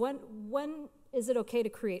 because when is it okay to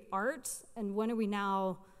create art, and when are we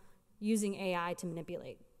now using AI to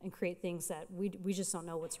manipulate? and create things that we just don't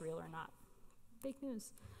know what's real or not. Fake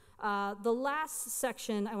news. The last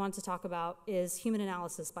section I want to talk about is human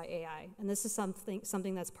analysis by AI, and this is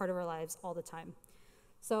something that's part of our lives all the time.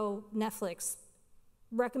 So Netflix,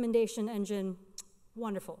 recommendation engine,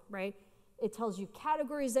 wonderful, right? It tells you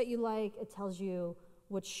categories that you like, it tells you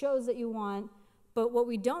what shows that you want, but what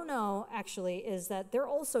we don't know, actually, is that they're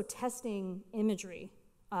also testing imagery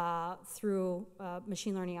through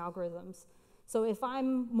machine learning algorithms. So if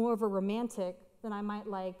I'm more of a romantic, then I might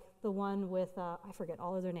like the one with, I forget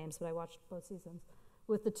all of their names, but I watched both seasons,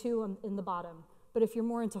 with the two in the bottom. But if you're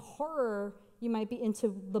more into horror, you might be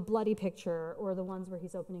into the bloody picture or the ones where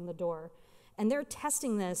he's opening the door. And they're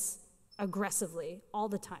testing this aggressively all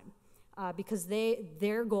the time because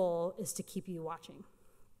their goal is to keep you watching.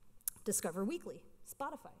 Discover Weekly,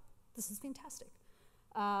 Spotify. This is fantastic.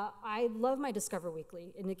 I love my Discover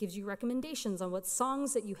Weekly, and it gives you recommendations on what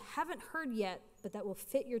songs that you haven't heard yet, but that will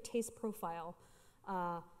fit your taste profile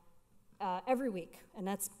every week, and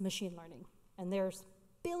that's machine learning. And there's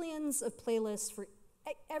billions of playlists for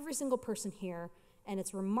every single person here, and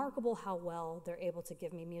it's remarkable how well they're able to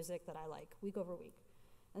give me music that I like week over week.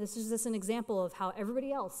 And this is just an example of how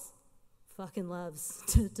everybody else fucking loves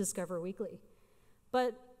to Discover Weekly.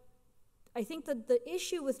 But I think that the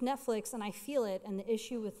issue with Netflix, and I feel it, and the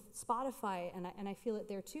issue with Spotify, and I feel it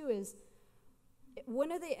there too, is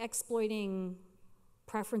when are they exploiting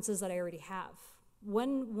preferences that I already have?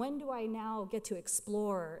 When do I now get to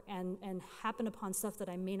explore and happen upon stuff that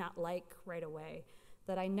I may not like right away,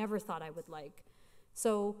 that I never thought I would like?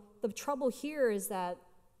 So the trouble here is that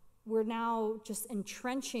we're now just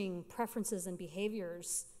entrenching preferences and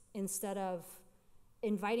behaviors instead of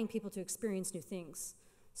inviting people to experience new things.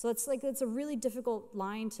 So it's a really difficult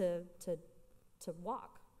line to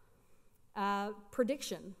walk.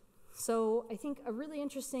 Prediction. So I think a really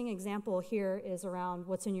interesting example here is around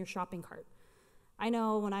what's in your shopping cart. I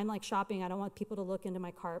know when I'm like shopping, I don't want people to look into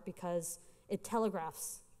my cart because it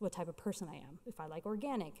telegraphs what type of person I am. If I like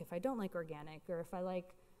organic, if I don't like organic, or if I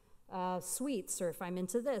like sweets, or if I'm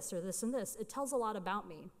into this or this and this, it tells a lot about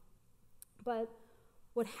me. But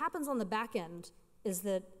what happens on the back end is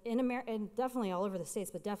that in America, and definitely all over the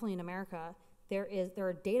States, but definitely in America, there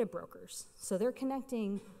are data brokers. So they're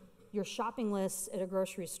connecting your shopping list at a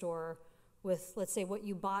grocery store with, let's say, what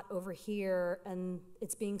you bought over here, and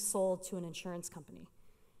it's being sold to an insurance company.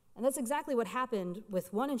 And that's exactly what happened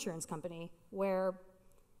with one insurance company, where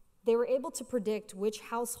they were able to predict which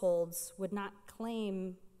households would not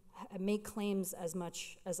make claims as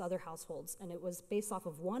much as other households, and it was based off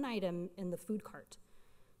of one item in the food cart.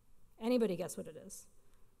 Anybody guess what it is?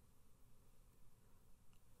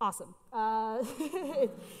 Awesome.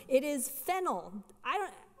 It is fennel.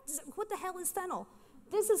 What the hell is fennel?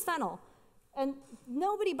 This is fennel. And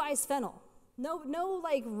nobody buys fennel. No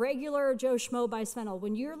like regular Joe Schmo buys fennel.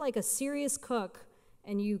 When you're like a serious cook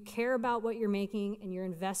and you care about what you're making and you're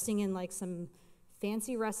investing in like some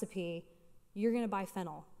fancy recipe, you're gonna buy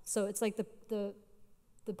fennel. So it's like the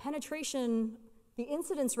penetration, the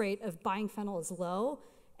incidence rate of buying fennel is low,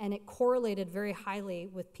 and it correlated very highly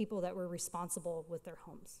with people that were responsible with their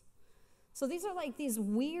homes. So these are like these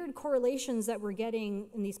weird correlations that we're getting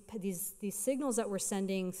in these signals that we're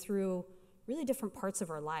sending through really different parts of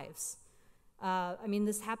our lives. I mean,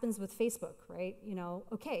 this happens with Facebook, right? You know,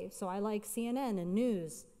 okay, so I like CNN and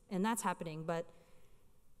news, and that's happening, but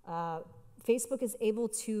Facebook is able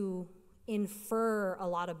to infer a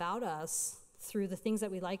lot about us through the things that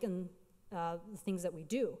we like and the things that we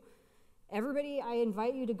do. Everybody, I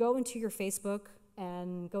invite you to go into your Facebook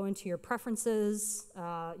and go into your preferences,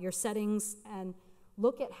 your settings, and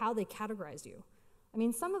look at how they categorize you. I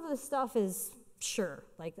mean, some of this stuff is, sure,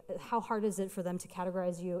 like how hard is it for them to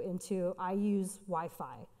categorize you into I use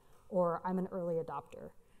Wi-Fi, or I'm an early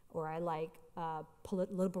adopter, or I like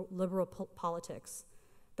liberal politics.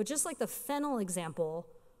 But just like the fennel example,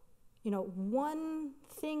 you know, one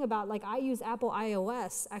thing about, like, I use Apple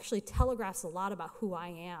iOS actually telegraphs a lot about who I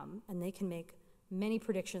am, and they can make many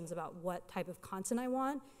predictions about what type of content I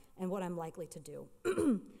want and what I'm likely to do.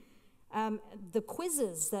 The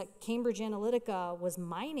quizzes that Cambridge Analytica was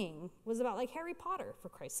mining was about, like, Harry Potter, for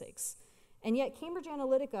Christ's sakes. And yet Cambridge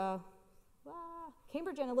Analytica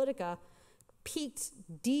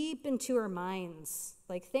peeked deep into our minds.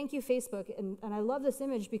 Like, thank you, Facebook. And I love this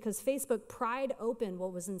image because Facebook pried open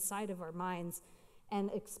what was inside of our minds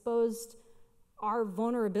and exposed our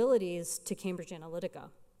vulnerabilities to Cambridge Analytica.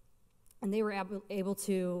 And they were able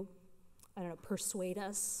to, I don't know, persuade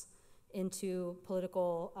us into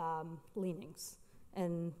political leanings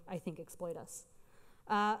and I think exploit us.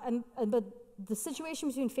 But the situation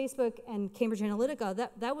between Facebook and Cambridge Analytica,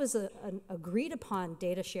 that was an agreed upon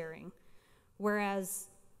data sharing. Whereas,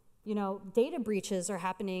 you know, data breaches are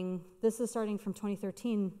happening, this is starting from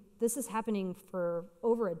 2013, this is happening for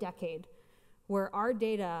over a decade, where our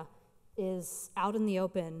data is out in the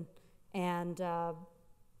open and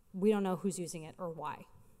we don't know who's using it or why.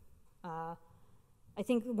 I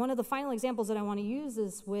think one of the final examples that I want to use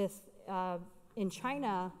is with, in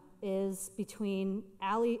China, is between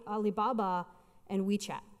Alibaba and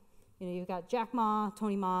WeChat. You know, you've got Jack Ma,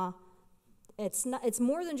 Tony Ma. It's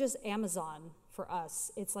more than just Amazon for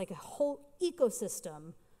us. It's like a whole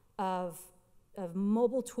ecosystem of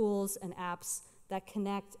mobile tools and apps that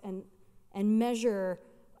connect and measure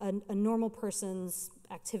a normal person's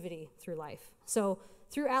activity through life. So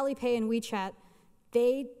through Alipay and WeChat,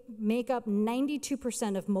 they make up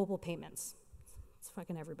 92% of mobile payments. It's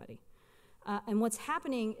fucking everybody. And what's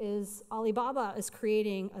happening is Alibaba is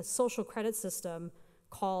creating a social credit system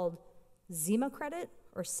called Zima Credit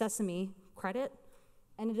or Sesame Credit.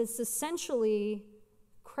 And it is essentially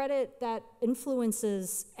credit that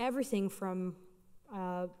influences everything from,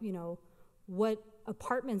 you know, what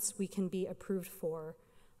apartments we can be approved for,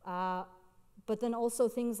 but then also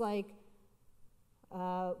things like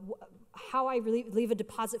how I leave a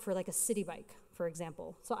deposit for like a city bike, for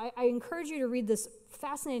example. So I encourage you to read this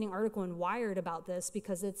fascinating article in Wired about this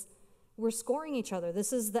because we're scoring each other.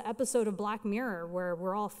 This is the episode of Black Mirror where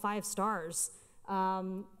we're all 5 stars,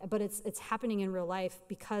 but it's happening in real life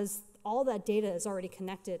because all that data is already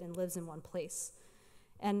connected and lives in one place.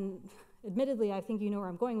 And admittedly, I think you know where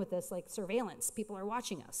I'm going with this, like surveillance, people are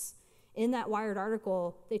watching us. In that Wired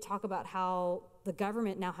article, they talk about how the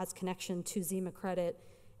government now has connection to Zima Credit,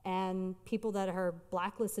 and people that are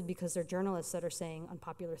blacklisted because they're journalists that are saying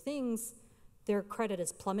unpopular things, their credit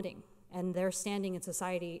is plummeting, and their standing in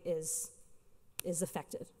society is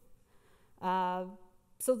affected. So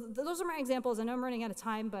those are my examples. I know I'm running out of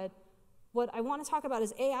time, but what I want to talk about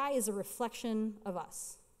is AI is a reflection of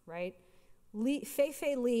us, right?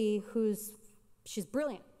 Fei-Fei Li, she's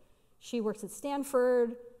brilliant. She works at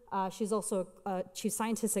Stanford. She's also a chief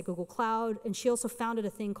scientist at Google Cloud, and she also founded a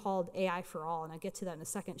thing called AI for All, and I'll get to that in a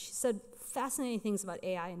second. She said fascinating things about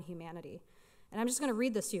AI and humanity. And I'm just going to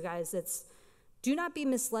read this to you guys. It's, do not be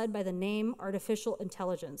misled by the name artificial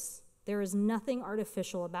intelligence. There is nothing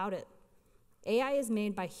artificial about it. AI is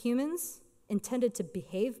made by humans, intended to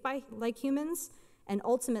behave like humans, and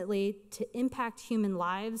ultimately to impact human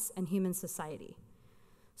lives and human society.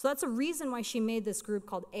 So that's a reason why she made this group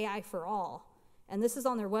called AI for All. And this is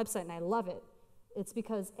on their website, and I love it. It's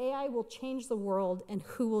because AI will change the world, and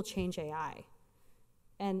who will change AI?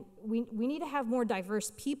 And we need to have more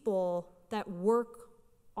diverse people that work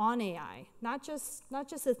on AI, not just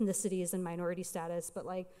ethnicities and minority status, but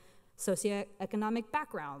like socioeconomic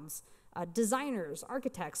backgrounds, designers,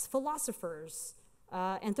 architects, philosophers,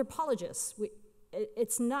 anthropologists.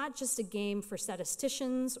 It's not just a game for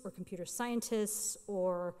statisticians or computer scientists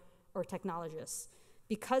or technologists.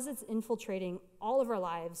 Because it's infiltrating all of our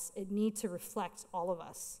lives, it needs to reflect all of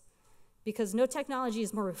us. Because no technology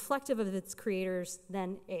is more reflective of its creators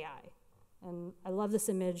than AI. And I love this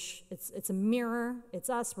image. It's a mirror. It's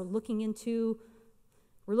us. We're looking into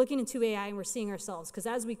AI and we're seeing ourselves. Because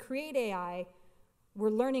as we create AI, we're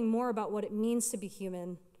learning more about what it means to be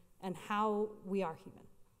human and how we are human.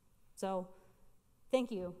 So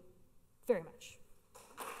thank you very much.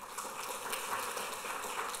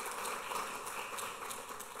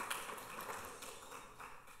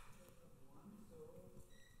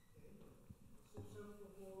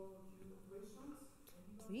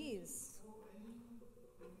 Please.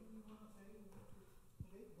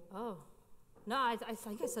 Oh, no, I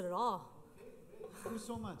think I said it all. Thank you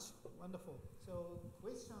so much. Wonderful. So,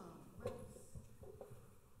 question.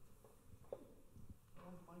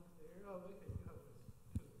 One mic there. Oh, okay, you have it.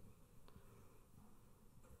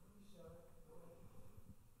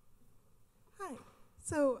 Hi.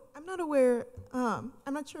 So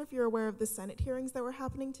I'm not sure if you're aware of the Senate hearings that were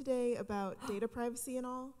happening today about data privacy and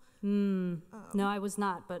all. No, I was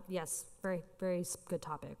not, but yes, very, very good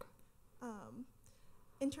topic.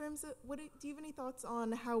 In terms of, do you have any thoughts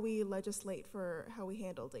on how we legislate for how we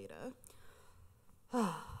handle data?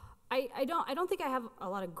 I don't think I have a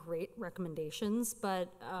lot of great recommendations,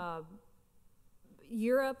 but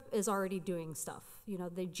Europe is already doing stuff. You know,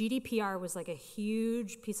 the GDPR was like a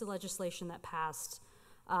huge piece of legislation that passed,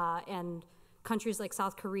 and countries like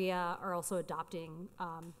South Korea are also adopting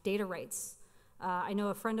data rights. I know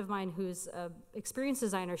a friend of mine who's an experienced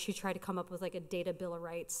designer, she tried to come up with like a data bill of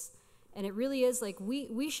rights. And it really is like,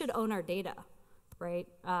 we should own our data, right?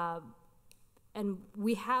 And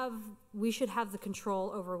we should have the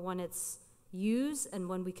control over when it's use and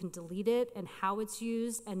when we can delete it and how it's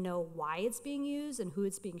used and know why it's being used and who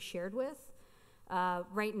it's being shared with.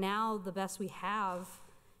 Right now, the best we have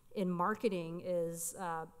in marketing is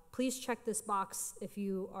please check this box if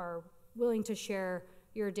you are willing to share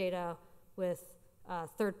your data with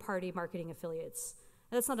third-party marketing affiliates.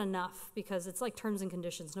 And that's not enough because it's like terms and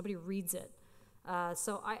conditions. Nobody reads it.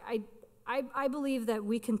 So I believe that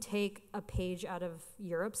we can take a page out of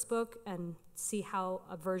Europe's book and see how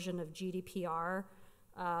a version of GDPR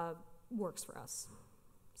works for us.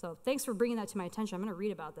 So thanks for bringing that to my attention. I'm going to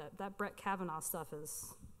read about that. That Brett Kavanaugh stuff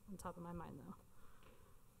is on top of my mind, though.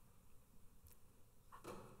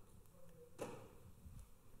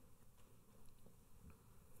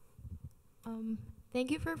 Thank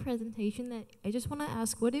you for your presentation. I just want to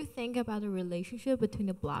ask, what do you think about the relationship between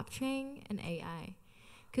the blockchain and AI?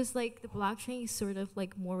 Because like the blockchain is sort of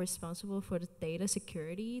like more responsible for the data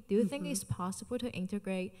security. Do you think it's possible to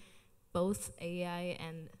integrate both AI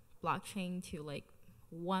and blockchain to like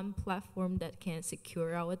one platform that can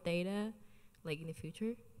secure our data like in the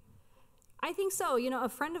future? I think so. You know, a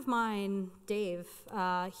friend of mine, Dave,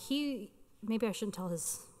 maybe I shouldn't tell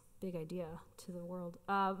his big idea to the world,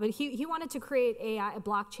 but he wanted to create a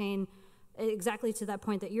blockchain exactly to that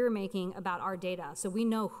point that you're making about our data. So we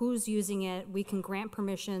know who's using it, we can grant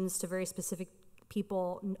permissions to very specific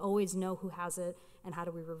people and always know who has it and how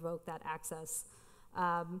do we revoke that access.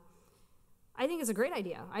 I think it's a great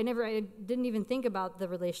idea. I didn't even think about the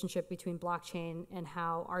relationship between blockchain and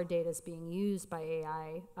how our data is being used by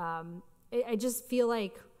AI. I just feel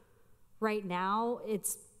like right now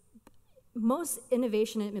most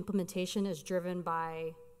innovation and implementation is driven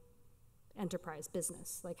by enterprise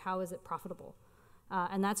business. Like, how is it profitable?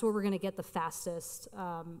 And that's where we're going to get the fastest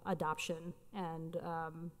adoption and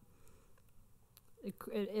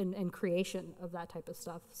creation of that type of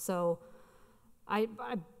stuff. So I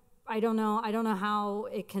don't know. I don't know how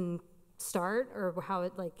it can start or how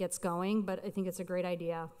it like gets going, but I think it's a great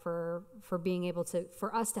idea for being able to,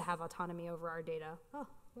 for us to have autonomy over our data. Oh,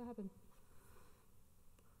 what happened?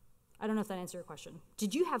 I don't know if that answered your question.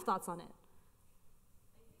 Did you have thoughts on it?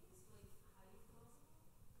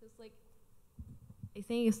 I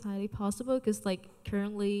think it's highly possible because like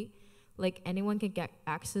currently like anyone can get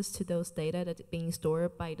access to those data that's being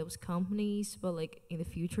stored by those companies, but like in the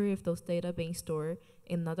future if those data being stored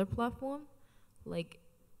in another platform, like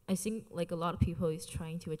I think like a lot of people is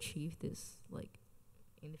trying to achieve this like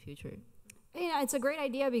in the future. Yeah, it's a great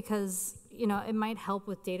idea because, you know, it might help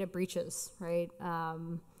with data breaches, right?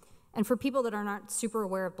 And for people that are not super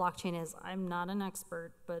aware of blockchain is, I'm not an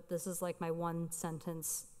expert, but this is like my one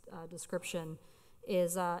sentence description,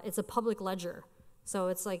 is it's a public ledger. So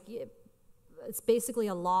it's like, it's basically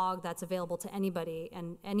a log that's available to anybody,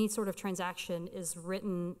 and any sort of transaction is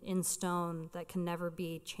written in stone that can never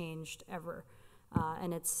be changed ever.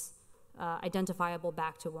 And it's identifiable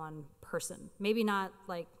back to one person. Maybe not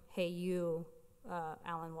like, hey, you,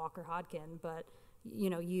 Alan Walker Hodkin, but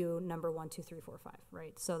you know, you number 1, 2, 3, 4, 5,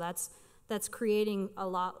 right? So that's creating a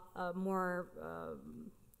lot more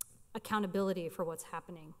accountability for what's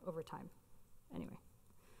happening over time. Anyway,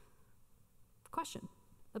 question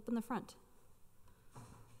up in the front.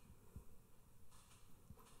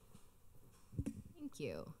 Thank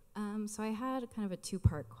you. So I had kind of a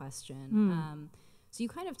two-part question. So you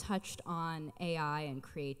kind of touched on AI and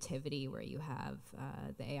creativity, where you have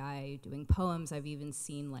the AI doing poems. I've even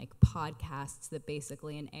seen like podcasts that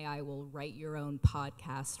basically an AI will write your own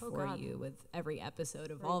podcast for you with every episode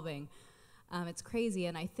evolving. Right. It's crazy.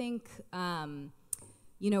 And I think,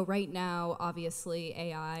 you know, right now, obviously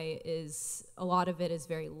AI is, a lot of it is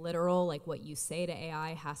very literal. Like what you say to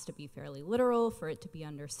AI has to be fairly literal for it to be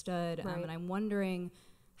understood. Right. And I'm wondering,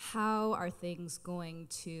 how are things going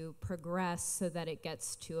to progress so that it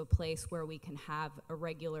gets to a place where we can have a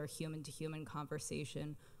regular human-to-human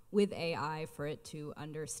conversation with AI for it to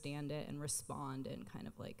understand it and respond in kind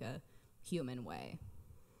of like a human way?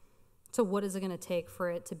 So what is it going to take for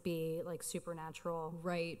it to be like supernatural?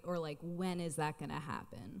 Right, or like when is that going to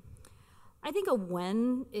happen? I think a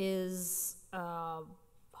when is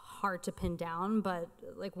hard to pin down, but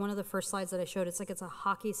like one of the first slides that I showed, it's like it's a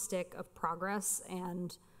hockey stick of progress.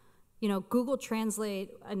 And you know, Google Translate,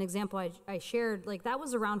 an example I shared, like that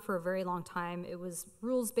was around for a very long time. It was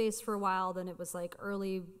rules-based for a while, then it was like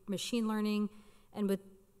early machine learning. And with,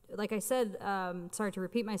 like I said, sorry to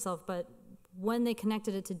repeat myself, but when they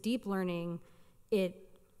connected it to deep learning, it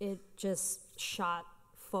just shot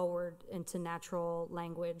forward into natural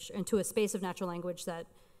language, into a space of natural language that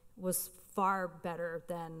was far better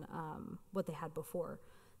than what they had before.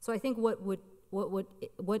 So I think what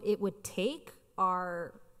it would take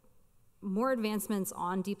are more advancements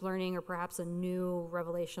on deep learning, or perhaps a new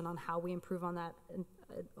revelation on how we improve on that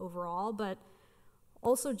overall, but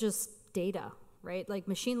also just data, right? Like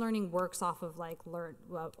machine learning works off of like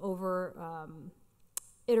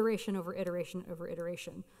iteration over iteration over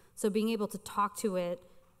iteration. So being able to talk to it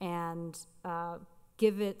and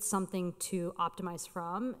give it something to optimize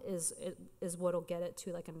from is what'll get it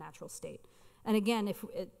to like a natural state. And again,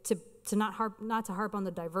 not to harp on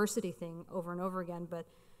the diversity thing over and over again, but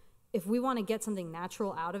if we want to get something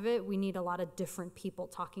natural out of it, we need a lot of different people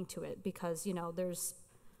talking to it, because, you know, there's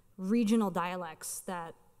regional dialects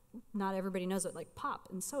that not everybody knows it, like pop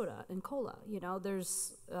and soda and cola. You know,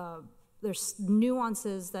 there's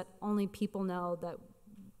nuances that only people know, that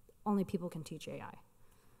only people can teach AI.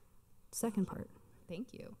 Second part.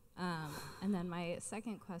 Thank you. And then my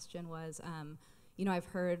second question was, you know, I've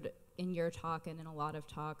heard in your talk and in a lot of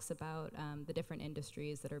talks about the different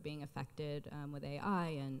industries that are being affected with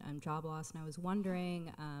AI and job loss, and I was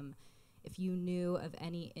wondering if you knew of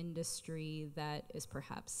any industry that is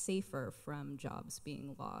perhaps safer from jobs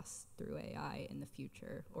being lost through AI in the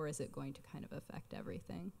future, or is it going to kind of affect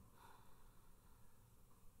everything?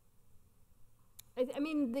 I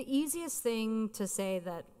mean, the easiest thing to say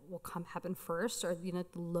that will happen first are, you know,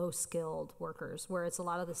 the low-skilled workers, where it's a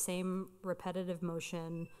lot of the same repetitive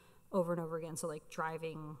motion over and over again. So like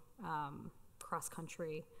driving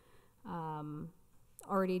cross-country.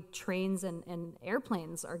 Already trains and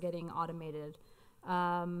airplanes are getting automated.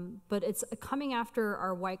 But it's coming after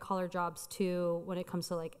our white-collar jobs too, when it comes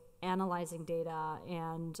to like analyzing data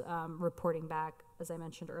and reporting back, as I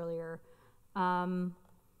mentioned earlier.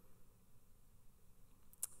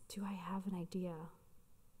 Do I have an idea?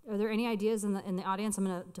 Are there any ideas in the audience? I'm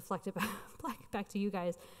going to deflect it back to you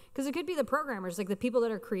guys, because it could be the programmers, like the people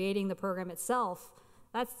that are creating the program itself.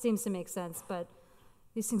 That seems to make sense, but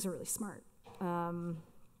these things are really smart. I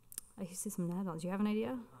see some headlines. Do you have an idea?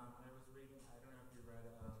 I was reading, I don't know if you read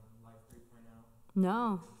Life 3.0.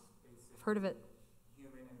 No, I've heard of it.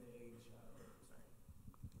 Human in the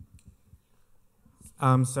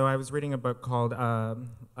age. So I was reading a book called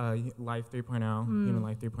Life 3.0, Human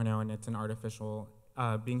Life 3.0, and it's an artificial,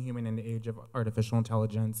 being human in the age of artificial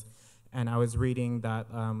intelligence. And I was reading that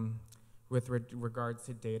with regards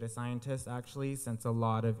to data scientists, actually, since a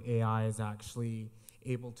lot of AI is actually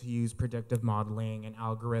able to use predictive modeling and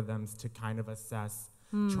algorithms to kind of assess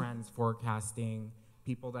trends, forecasting,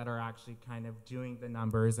 people that are actually kind of doing the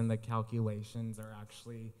numbers and the calculations are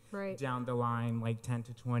actually down the line, like 10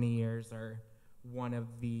 to 20 years, are one of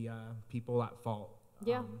the people at fault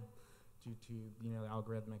due to, you know, the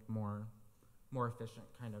algorithmic, more efficient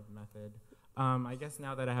kind of method. I guess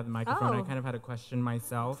now that I have the microphone, I kind of had a question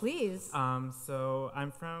myself. Please. So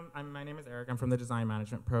my name is Eric. I'm from the Design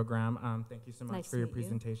Management Program. Thank you so much for your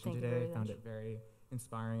presentation today. I found it very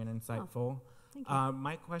inspiring and insightful. Thank you.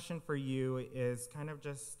 My question for you is kind of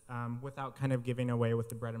just, without kind of giving away with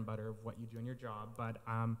the bread and butter of what you do in your job, but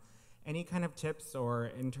any kind of tips or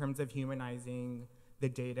in terms of humanizing the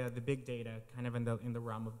data, the big data, kind of in the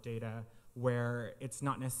realm of data, where it's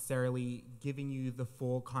not necessarily giving you the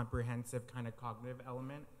full comprehensive kind of cognitive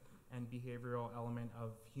element and behavioral element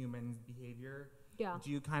of human behavior. Yeah. Do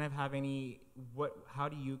you kind of have how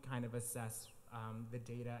do you kind of assess the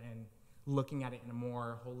data and looking at it in a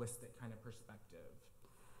more holistic kind of perspective?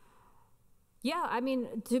 Yeah, I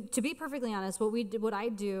mean, to be perfectly honest, what I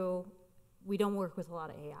do, we don't work with a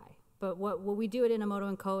lot of AI. But what we do at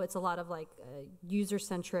Inamoto & Co., it's a lot of like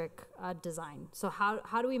user-centric design. So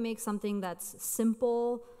how do we make something that's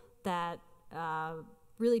simple, that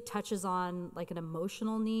really touches on like an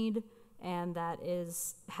emotional need, and that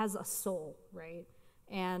has a soul, right?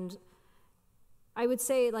 And I would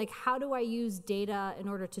say, like, how do I use data in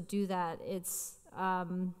order to do that? It's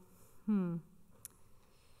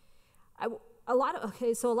a lot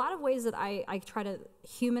of ways that I try to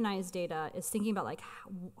humanize data is thinking about like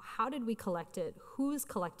how did we collect it, who's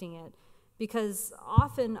collecting it, because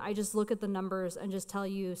often I just look at the numbers and just tell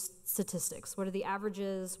you statistics. What are the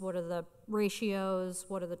averages? What are the ratios?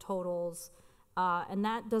 What are the totals? And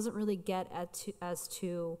that doesn't really get as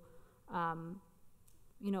to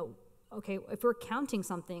you know, okay, if we're counting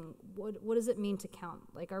something, what does it mean to count?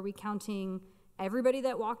 Like, are we counting everybody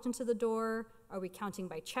that walked into the door? Are we counting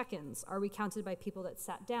by check-ins? Are we counted by people that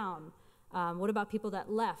sat down? What about people that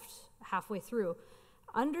left halfway through?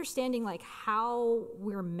 Understanding like how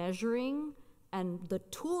we're measuring and the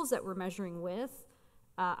tools that we're measuring with,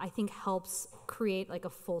 I think helps create like a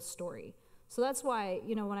full story. So that's why,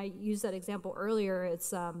 you know, when I used that example earlier,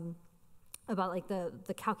 it's about like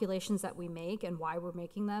the calculations that we make and why we're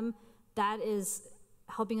making them. That is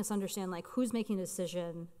helping us understand like who's making a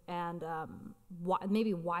decision and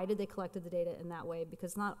why did they collected the data in that way,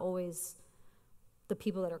 because not always the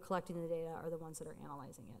people that are collecting the data are the ones that are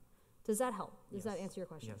analyzing it. Does that help? Does that answer your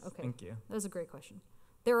question? Yes, Okay. thank you. That was a great question.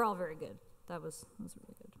 They were all very good. That was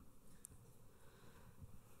really good.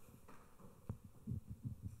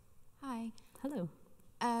 Hi. Hello.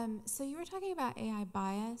 So you were talking about AI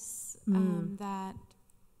bias that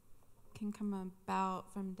can come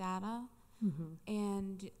about from data,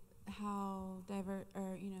 and how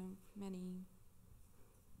many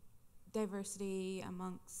diversity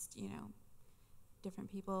amongst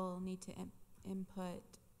different people need to input.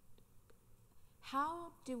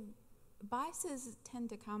 How do biases tend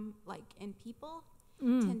to come, like in people,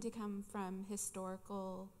 tend to come from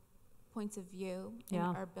historical points of view and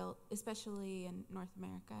Yeah. are built, especially in North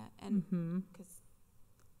America, and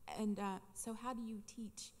so how do you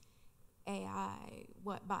teach AI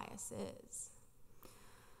what bias is?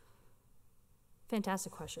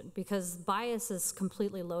 Fantastic question, because bias is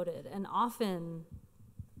completely loaded, and often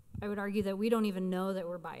I would argue that we don't even know that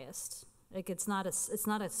we're biased. Like it's not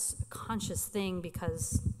a conscious thing,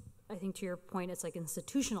 because I think to your point, it's like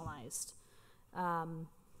institutionalized.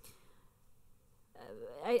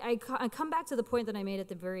 I come back to the point that I made at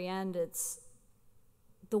the very end. It's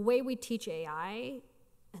the way we teach AI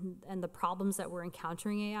and the problems that we're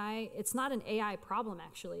encountering AI. It's not an AI problem,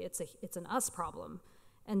 actually. It's an us problem.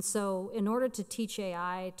 And so in order to teach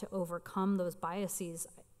AI to overcome those biases,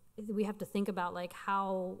 we have to think about like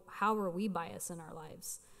how are we biased in our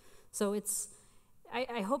lives. So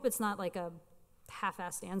I hope it's not like a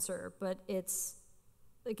half-assed answer, but it's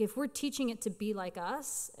like if we're teaching it to be like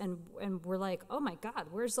us, and we're like, oh my God,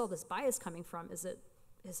 where's all this bias coming from? Is it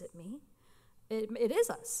me? It is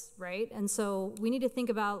us, right? And so we need to think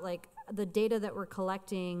about like the data that we're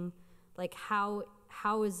collecting, like how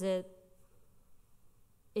is it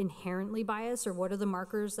inherently biased, or what are the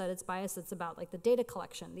markers that it's biased? It's about like the data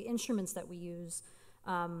collection, the instruments that we use.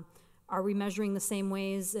 Are we measuring the same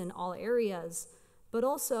ways in all areas? But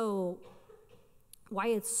also why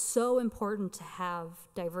it's so important to have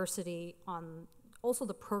diversity on also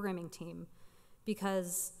the programming team,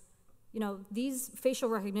 because these facial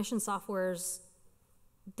recognition softwares,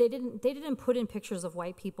 they didn't put in pictures of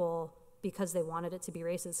white people because they wanted it to be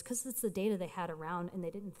racist, because it's the data they had around and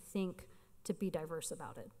they didn't think to be diverse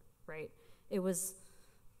about it, right? It was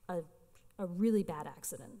a really bad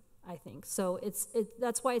accident, I think. So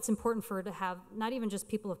that's why it's important for it to have not even just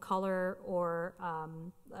people of color or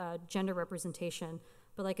gender representation,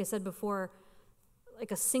 but like I said before,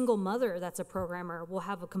 like a single mother that's a programmer will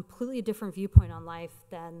have a completely different viewpoint on life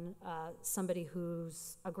than somebody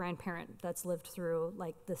who's a grandparent that's lived through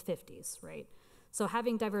like the 50s, right? So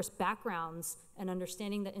having diverse backgrounds and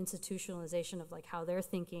understanding the institutionalization of like how they're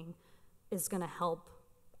thinking is going to help,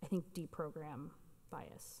 I think, deprogram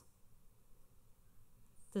bias.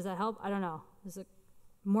 Does that help? I don't know. Is it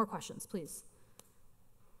more questions, please?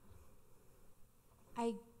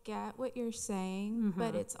 I get what you're saying,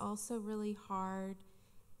 but it's also really hard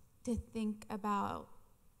to think about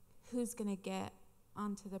who's going to get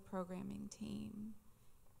onto the programming team,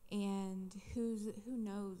 and who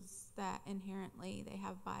knows that inherently they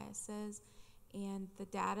have biases, and the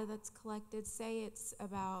data that's collected, say it's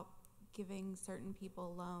about giving certain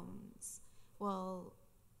people loans. Well,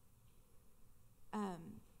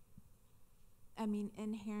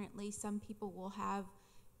 inherently some people will have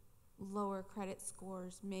lower credit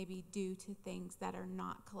scores, maybe due to things that are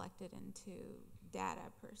not collected into data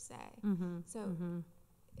per se. So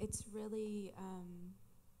it's really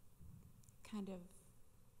kind of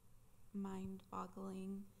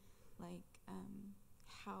mind-boggling, like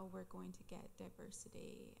how we're going to get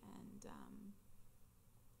diversity and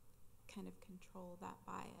kind of control that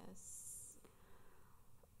bias.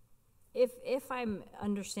 If I'm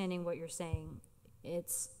understanding what you're saying,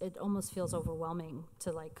 it almost feels overwhelming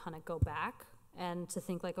to like kind of go back and to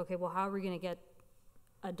think like, okay, well, how are we going to get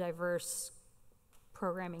a diverse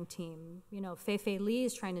programming team? Fei-Fei Li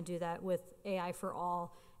is trying to do that with AI for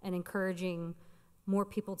All and encouraging more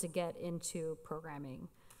people to get into programming.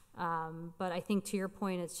 But I think to your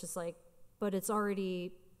point, it's just like, but it's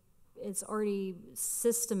already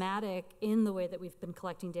systematic in the way that we've been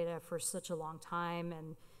collecting data for such a long time,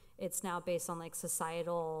 and it's now based on like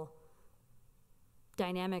societal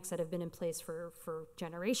dynamics that have been in place for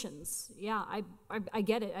generations. Yeah, I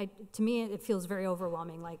get it. To me, it feels very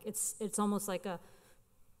overwhelming. Like it's almost like a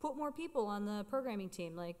put more people on the programming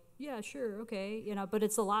team. Like, yeah, sure, okay, but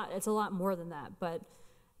it's a lot more than that. But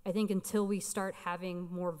I think until we start having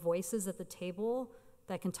more voices at the table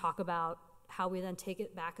that can talk about how we then take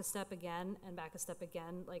it back a step again and back a step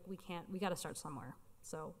again, like we got to start somewhere.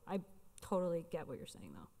 So I totally get what you're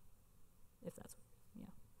saying, though, if that's, yeah.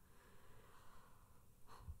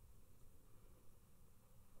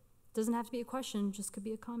 Doesn't have to be a question, just could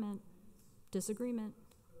be a comment, disagreement.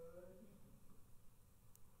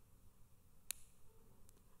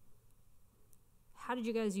 How did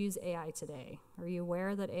you guys use AI today? Are you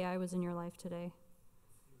aware that AI was in your life today?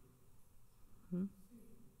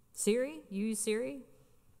 Siri? You use Siri?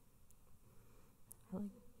 I like-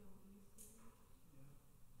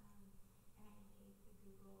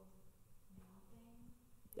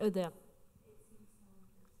 Oh, the.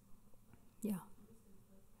 Yeah.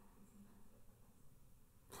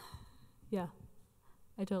 Yeah,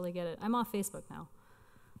 I totally get it. I'm off Facebook now.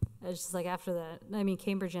 It's just like after that, I mean,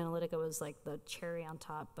 Cambridge Analytica was like the cherry on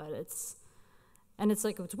top, but it's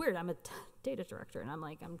like, it's weird. I'm a data director, and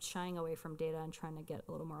I'm shying away from data and trying to get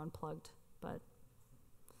a little more unplugged, but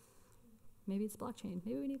maybe it's blockchain.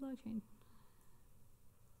 Maybe we need blockchain.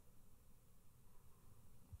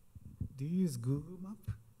 Do you use Google Map?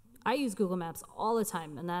 I use Google Maps all the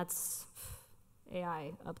time, and that's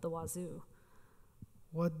AI up the wazoo.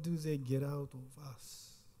 What do they get out of us?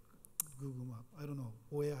 Google Map. I don't know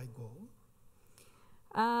where I go.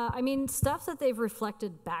 I mean, stuff that they've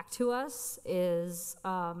reflected back to us is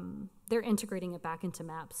they're integrating it back into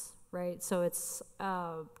maps, right? So it's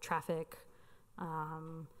traffic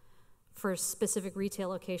for specific retail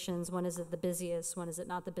locations. When is it the busiest? When is it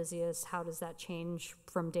not the busiest? How does that change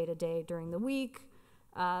from day to day during the week?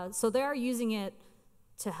 So they are using it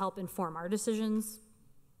to help inform our decisions,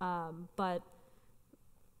 but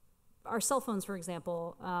our cell phones, for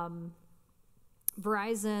example,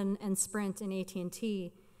 Verizon and Sprint and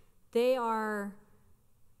AT&T, they are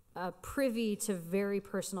privy to very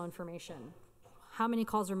personal information. How many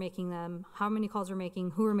calls we're making them, how many calls we're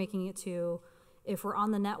making, who we're making it to, if we're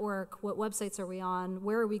on the network, what websites are we on,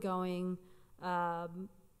 where are we going, all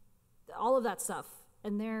of that stuff.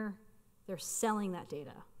 And they're selling that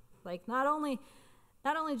data. Like not only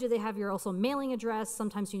do they have your also mailing address,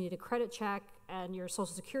 sometimes you need a credit check and your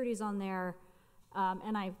social security's on there,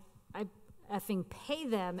 and I effing pay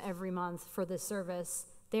them every month for this service.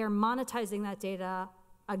 They are monetizing that data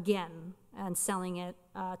again and selling it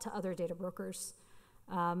to other data brokers.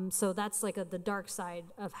 So that's like the dark side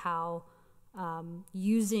of how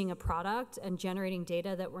using a product and generating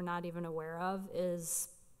data that we're not even aware of is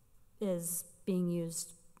being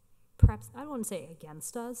used, perhaps, I don't want to say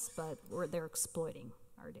against us, but they're exploiting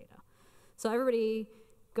our data. So everybody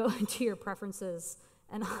go into your preferences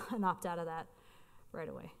and opt out of that right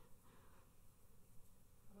away.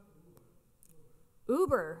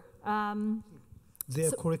 Uber. They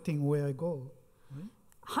are collecting where I go.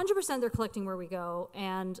 100% they're collecting where we go,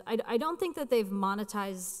 and I don't think that they've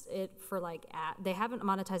monetized it for like they haven't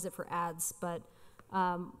monetized it for ads, but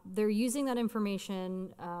they're using that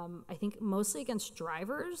information, I think mostly against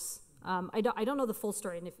drivers. I don't know the full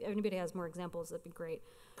story, and if anybody has more examples, that'd be great.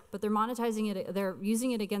 But they're monetizing it, they're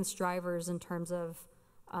using it against drivers in terms of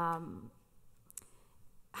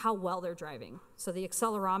how well they're driving. So the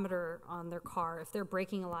accelerometer on their car, if they're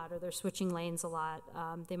braking a lot or they're switching lanes a lot,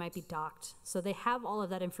 they might be docked. So they have all of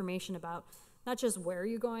that information about not just where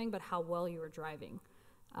you're going, but how well you are driving.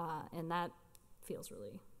 And that feels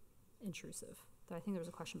really intrusive. I think there was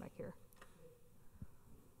a question back here.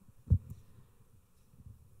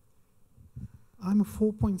 I'm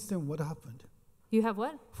 4.7. What happened? You have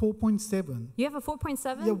what? 4.7. You have a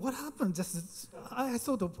 4.7? Yeah, what happened? I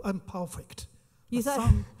thought I'm perfect. You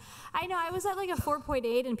thought, I know, I was at like a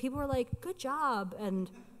 4.8 and people were like, good job.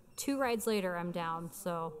 And 2 rides later, I'm down.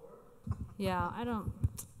 So yeah, I don't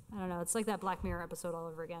know. It's like that Black Mirror episode all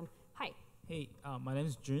over again. Hi. Hey, my name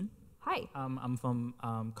is Jun. Hi. I'm from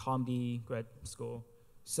Comedy Grad School.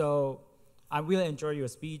 So I really enjoyed your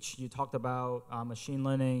speech. You talked about machine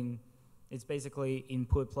learning. It's basically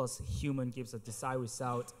input plus human gives a desired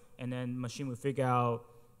result, and then machine will figure out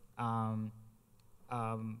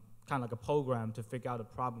kind of like a program to figure out a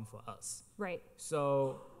problem for us. Right.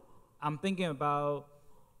 So I'm thinking about,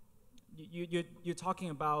 you're talking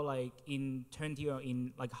about like in 20 or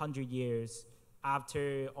in like 100 years,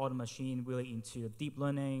 after all the machine really into deep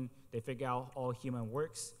learning, they figure out all human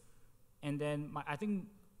works. And then I think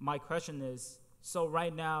my question is, so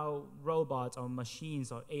right now, robots or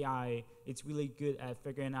machines or AI, it's really good at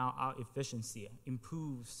figuring out our efficiency,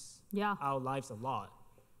 improves our lives a lot.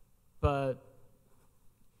 But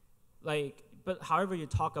however you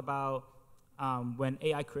talk about when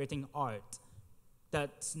AI creating art,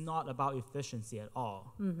 that's not about efficiency at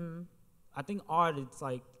all. Mm-hmm. I think art,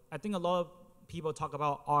 I think a lot of people talk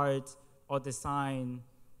about art or design,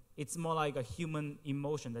 it's more like a human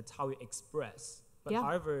emotion, that's how we express. But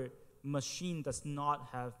however, machine does not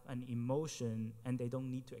have an emotion and they don't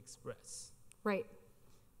need to express. Right.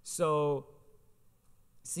 So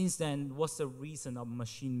since then, what's the reason of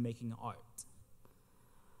machine making art?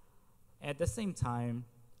 At the same time,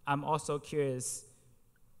 I'm also curious,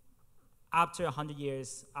 after 100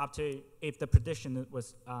 years, after if the prediction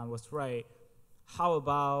was right, how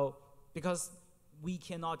about, because we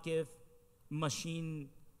cannot give machine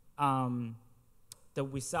the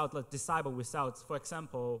result, like desirable results. For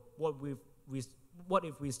example, what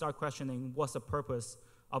if we start questioning what's the purpose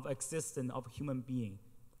of existence of a human being?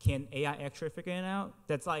 Can AI actually figure it out?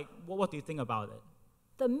 That's like, what do you think about it?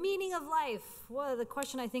 The meaning of life. Well, the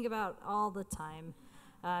question I think about all the time.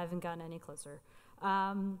 I haven't gotten any closer.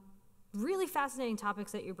 Really fascinating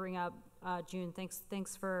topics that you bring up, June.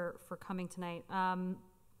 Thanks for coming tonight.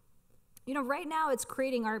 Right now it's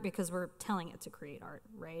creating art because we're telling it to create art,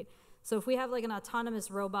 right? So if we have like an autonomous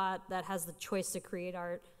robot that has the choice to create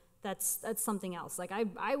art, that's something else. Like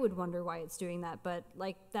I would wonder why it's doing that, but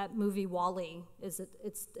like that movie WALL-E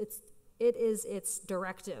it is its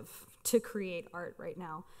directive to create art right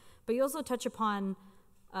now. But you also touch upon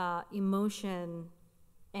emotion,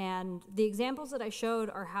 and the examples that I showed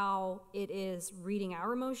are how it is reading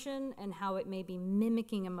our emotion and how it may be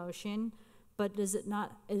mimicking emotion, but it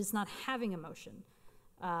is not having emotion.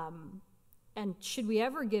 And should we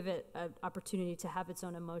ever give it an opportunity to have its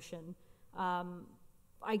own emotion?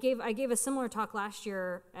 I gave a similar talk last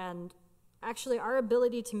year, and actually our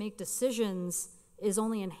ability to make decisions is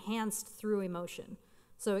only enhanced through emotion.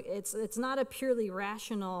 So it's not a purely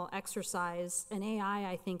rational exercise. An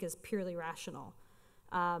AI, I think, is purely rational.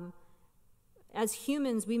 As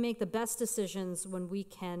humans, we make the best decisions when we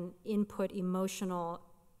can input emotional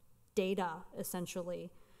data,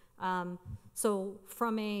 essentially. So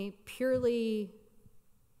from a purely,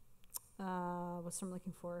 what's the I'm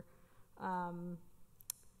looking for?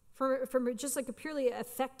 From just like a purely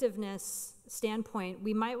effectiveness standpoint,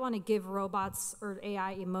 we might want to give robots or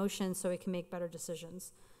AI emotion so it can make better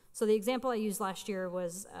decisions. So the example I used last year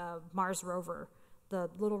was Mars rover,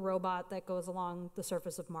 the little robot that goes along the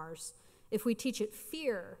surface of Mars. If we teach it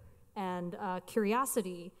fear and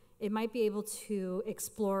curiosity, it might be able to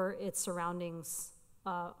explore its surroundings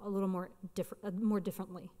a little more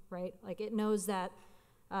differently, right? Like it knows that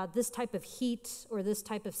this type of heat or this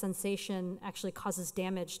type of sensation actually causes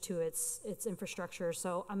damage to its infrastructure,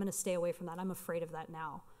 so I'm going to stay away from that. I'm afraid of that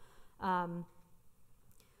now.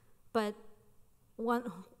 But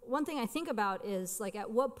one thing I think about is, like, at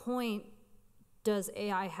what point does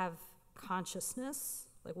AI have consciousness?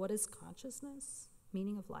 Like, what is consciousness?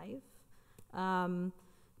 Meaning of life?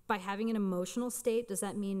 By having an emotional state, does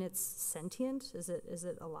that mean it's sentient? Is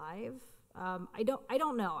it alive? I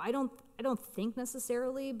don't know. I don't think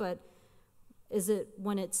necessarily, but is it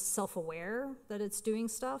when it's self-aware that it's doing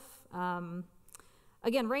stuff?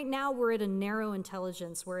 Again, right now we're at a narrow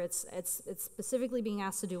intelligence where it's specifically being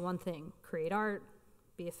asked to do one thing: create art,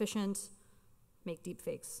 be efficient, make deep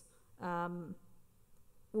fakes.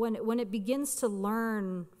 When it begins to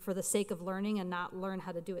learn for the sake of learning and not learn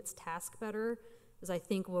how to do its task better, is I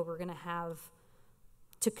think what we're going to have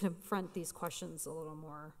to confront these questions a little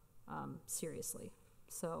more seriously.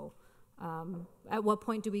 So at what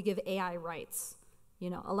point do we give AI rights?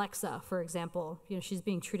 Alexa, for example, she's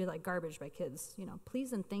being treated like garbage by kids.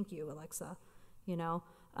 Please and thank you, Alexa,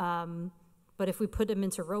 but if we put them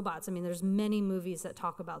into robots, I mean, there's many movies that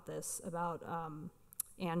talk about this, about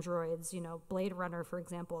androids, Blade Runner, for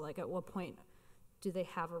example. Like, at what point do they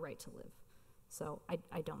have a right to live? So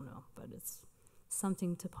I don't know, but it's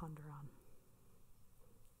something to ponder on.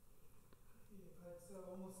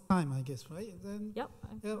 Time, I guess, right? Then, Yep.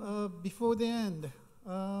 Before the end,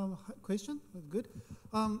 question? Good.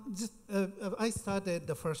 I started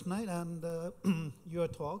the first night, and your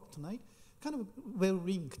talk tonight kind of well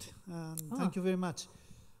linked. Thank you very much.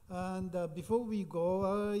 And before we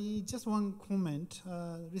go, I just one comment.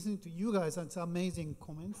 Listening to you guys, it's amazing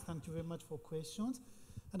comments. Thank you very much for questions.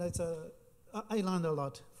 And I learned a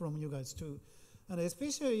lot from you guys too, and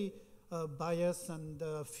especially bias and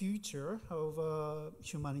future of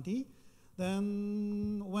humanity.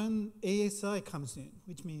 Then when ASI comes in,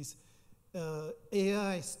 which means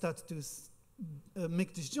AI starts to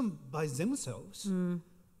make decisions by themselves,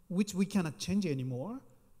 which we cannot change anymore,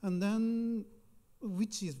 and then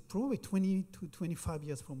which is probably 20 to 25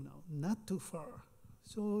 years from now, not too far.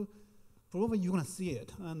 So probably you're gonna see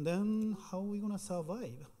it, and then how are we gonna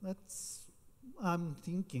survive? That's I'm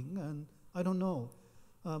thinking, and I don't know.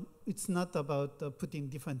 It's not about putting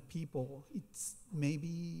different people. It's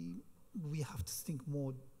maybe we have to think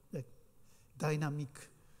more like dynamic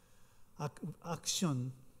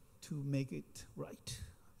action to make it right.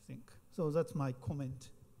 think. So that's my comment.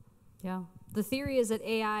 Yeah. The theory is that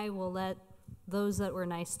AI will let those that were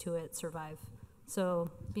nice to it survive.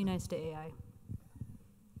 So be nice to AI.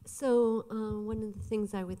 So one of the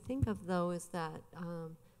things I would think of, though, is that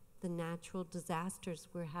the natural disasters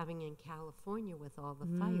we're having in California with all the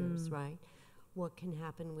fires, right? What can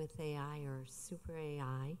happen with AI or super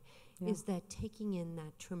AI is that taking in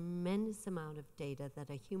that tremendous amount of data that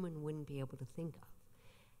a human wouldn't be able to think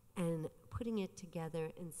of and putting it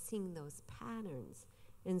together and seeing those patterns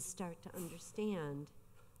and start to understand,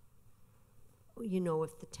 you know,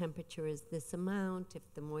 if the temperature is this amount, if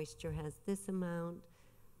the moisture has this amount,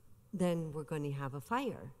 then we're going to have a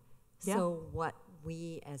fire. Yeah. So what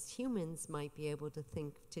we as humans might be able to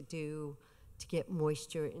think to do to get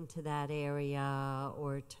moisture into that area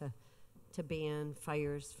or to ban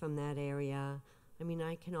fires from that area. I mean,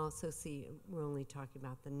 I can also see, we're only talking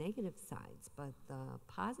about the negative sides, but the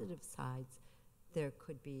positive sides, there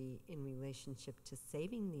could be in relationship to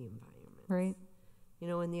saving the environment. Right. You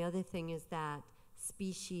know, and the other thing is that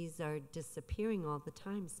species are disappearing all the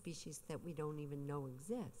time, species that we don't even know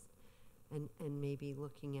exist. And maybe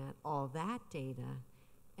looking at all that data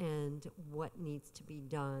and what needs to be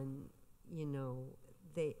done, you know,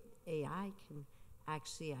 the AI can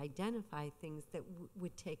actually identify things that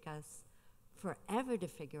would take us forever to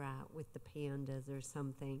figure out with the pandas or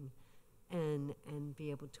something, and be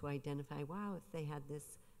able to identify, wow, if they had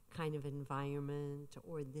this kind of environment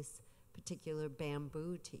or this particular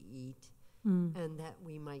bamboo to eat, and that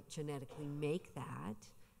we might genetically make that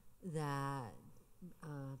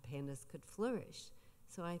pandas could flourish.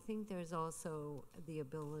 So I think there's also the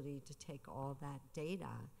ability to take all that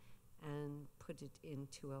data and put it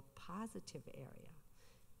into a positive area.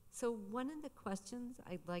 So one of the questions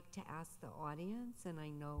I'd like to ask the audience, and I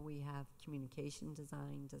know we have communication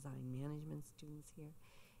design management students here,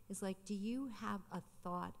 is like, do you have a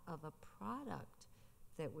thought of a product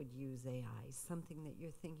that would use AI, something that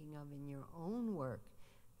you're thinking of in your own work,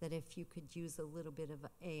 that if you could use a little bit of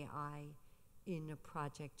AI in a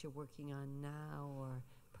project you're working on now or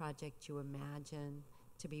project you imagine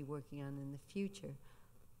to be working on in the future,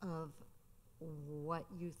 of what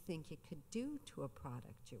you think it could do to a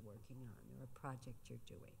product you're working on or a project you're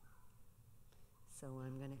doing. So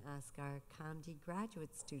I'm going to ask our ComD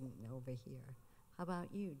graduate student over here. How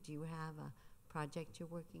about you? Do you have a project you're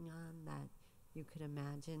working on that you could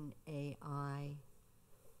imagine AI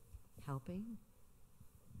helping?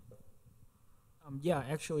 Yeah,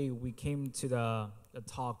 actually, we came to the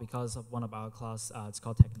talk because of one of our class. It's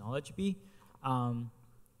called Technology B.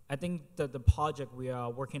 I think that the project we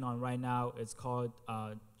are working on right now is called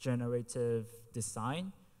generative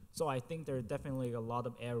design. So I think there are definitely a lot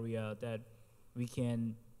of area that we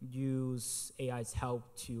can use AI's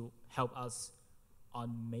help to help us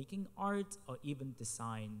on making art or even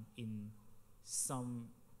design in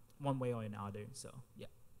one way or another. So yeah.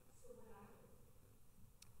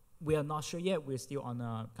 We are not sure yet. We're still on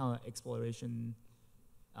a kind of exploration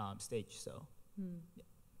stage. So yeah.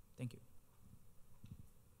 Thank you.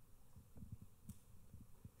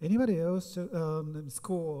 Anybody else in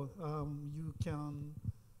school,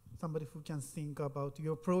 somebody who can think about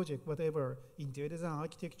your project, whatever, interior design,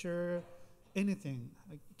 architecture, anything.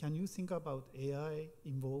 Can you think about AI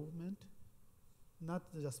involvement? Not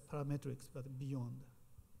just parametrics, but beyond.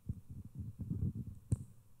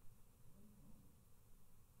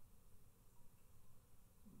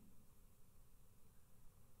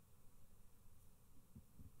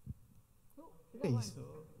 Hey, so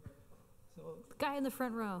The guy in the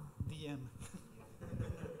front row. DM.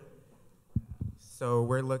 So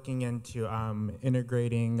we're looking into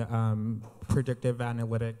integrating predictive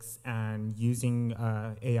analytics and using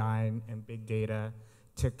AI and big data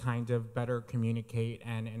to kind of better communicate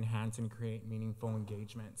and enhance and create meaningful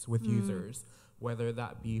engagements with users, whether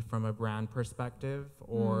that be from a brand perspective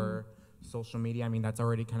or social media. I mean, that's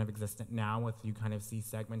already kind of existent now if you kind of see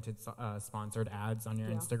segmented sponsored ads on your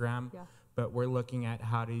Instagram. Yeah. But we're looking at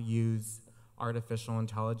how to use artificial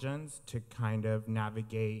intelligence to kind of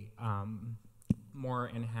navigate more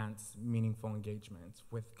enhanced, meaningful engagements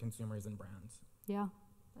with consumers and brands. Yeah,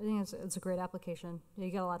 I think it's a great application. You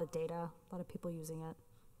get a lot of data, a lot of people using it.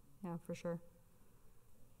 Yeah, for sure.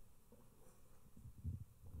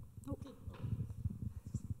 I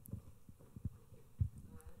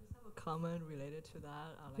just have a comment related to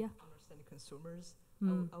that, understanding consumers.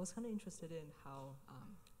 I was kind of interested in how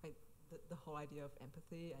the whole idea of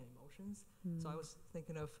empathy and emotions. So I was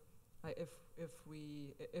thinking of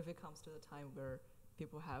if it comes to the time where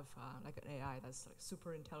people have like an AI that's like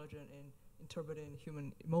super intelligent in interpreting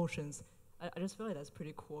human emotions, I just feel like that's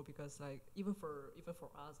pretty cool because like even for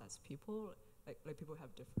us as people, like people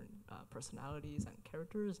have different personalities and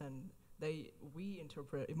characters, and we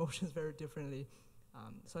interpret emotions very differently.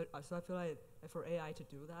 So I feel like for AI to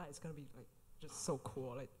do that, it's gonna be like just so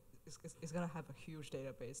cool. Like it's gonna have a huge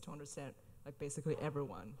database to understand like basically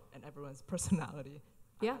everyone and everyone's personality.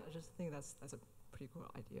 Yeah. I just think that's a pretty cool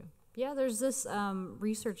idea. Yeah, there's this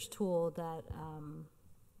research tool that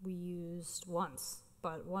we used once,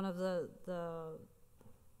 but one of the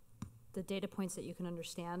data points that you can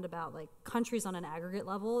understand about like countries on an aggregate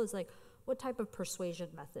level is like what type of persuasion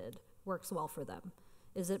method works well for them.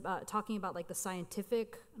 Is it talking about like the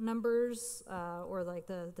scientific numbers or like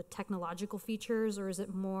the technological features, or is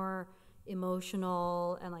it more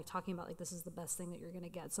emotional and like talking about like this is the best thing that you're gonna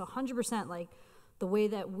get? So 100% like the way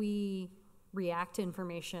that we react to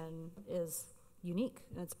information is unique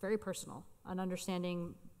and it's very personal, and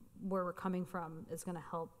understanding where we're coming from is gonna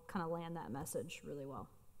help kind of land that message really well.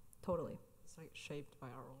 Totally. It's like shaped by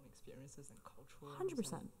our own experiences and cultural.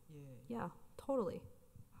 100%. Yeah. Yeah, totally.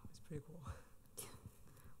 Wow, it's pretty cool.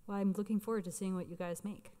 Well, I'm looking forward to seeing what you guys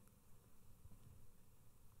make.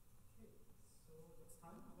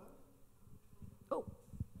 Oh.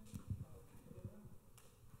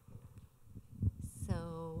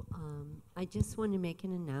 So I just want to make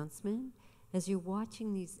an announcement. As you're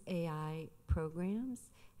watching these AI programs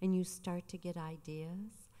and you start to get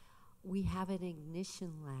ideas, we have an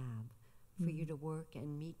ignition lab for you to work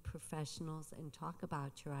and meet professionals and talk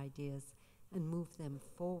about your ideas and move them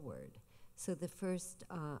forward. So the first,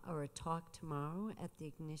 or a talk tomorrow at the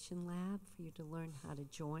Ignition Lab for you to learn how to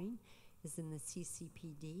join is in the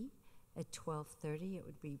CCPD at 12:30. It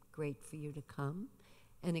would be great for you to come.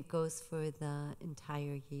 And it goes for the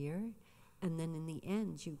entire year. And then in the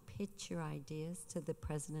end, you pitch your ideas to the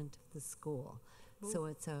president of the school. So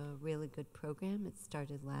it's a really good program. It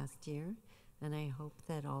started last year. And I hope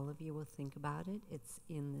that all of you will think about it. It's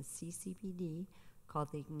in the CCPD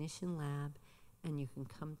called the Ignition Lab. And you can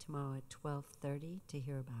come tomorrow at 12:30 to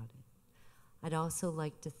hear about it. I'd also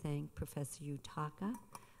like to thank Professor Yutaka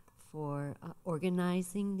for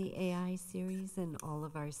organizing the AI series and all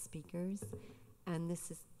of our speakers. And this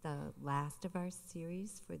is the last of our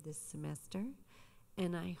series for this semester.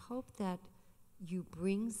 And I hope that you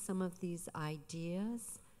bring some of these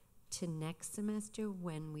ideas to next semester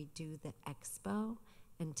when we do the expo,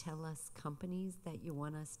 and tell us companies that you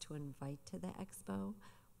want us to invite to the expo.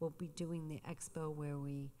 We'll be doing the expo where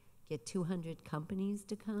we get 200 companies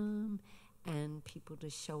to come and people to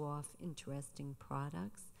show off interesting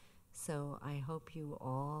products. So I hope you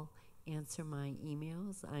all answer my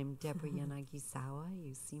emails. I'm Deborah Yanagisawa.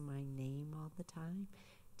 You see my name all the time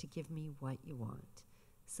to give me what you want.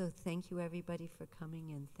 So thank you everybody for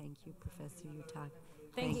coming, and thank you, Professor Yutaka.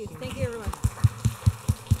 Thank you. Thank you, everyone.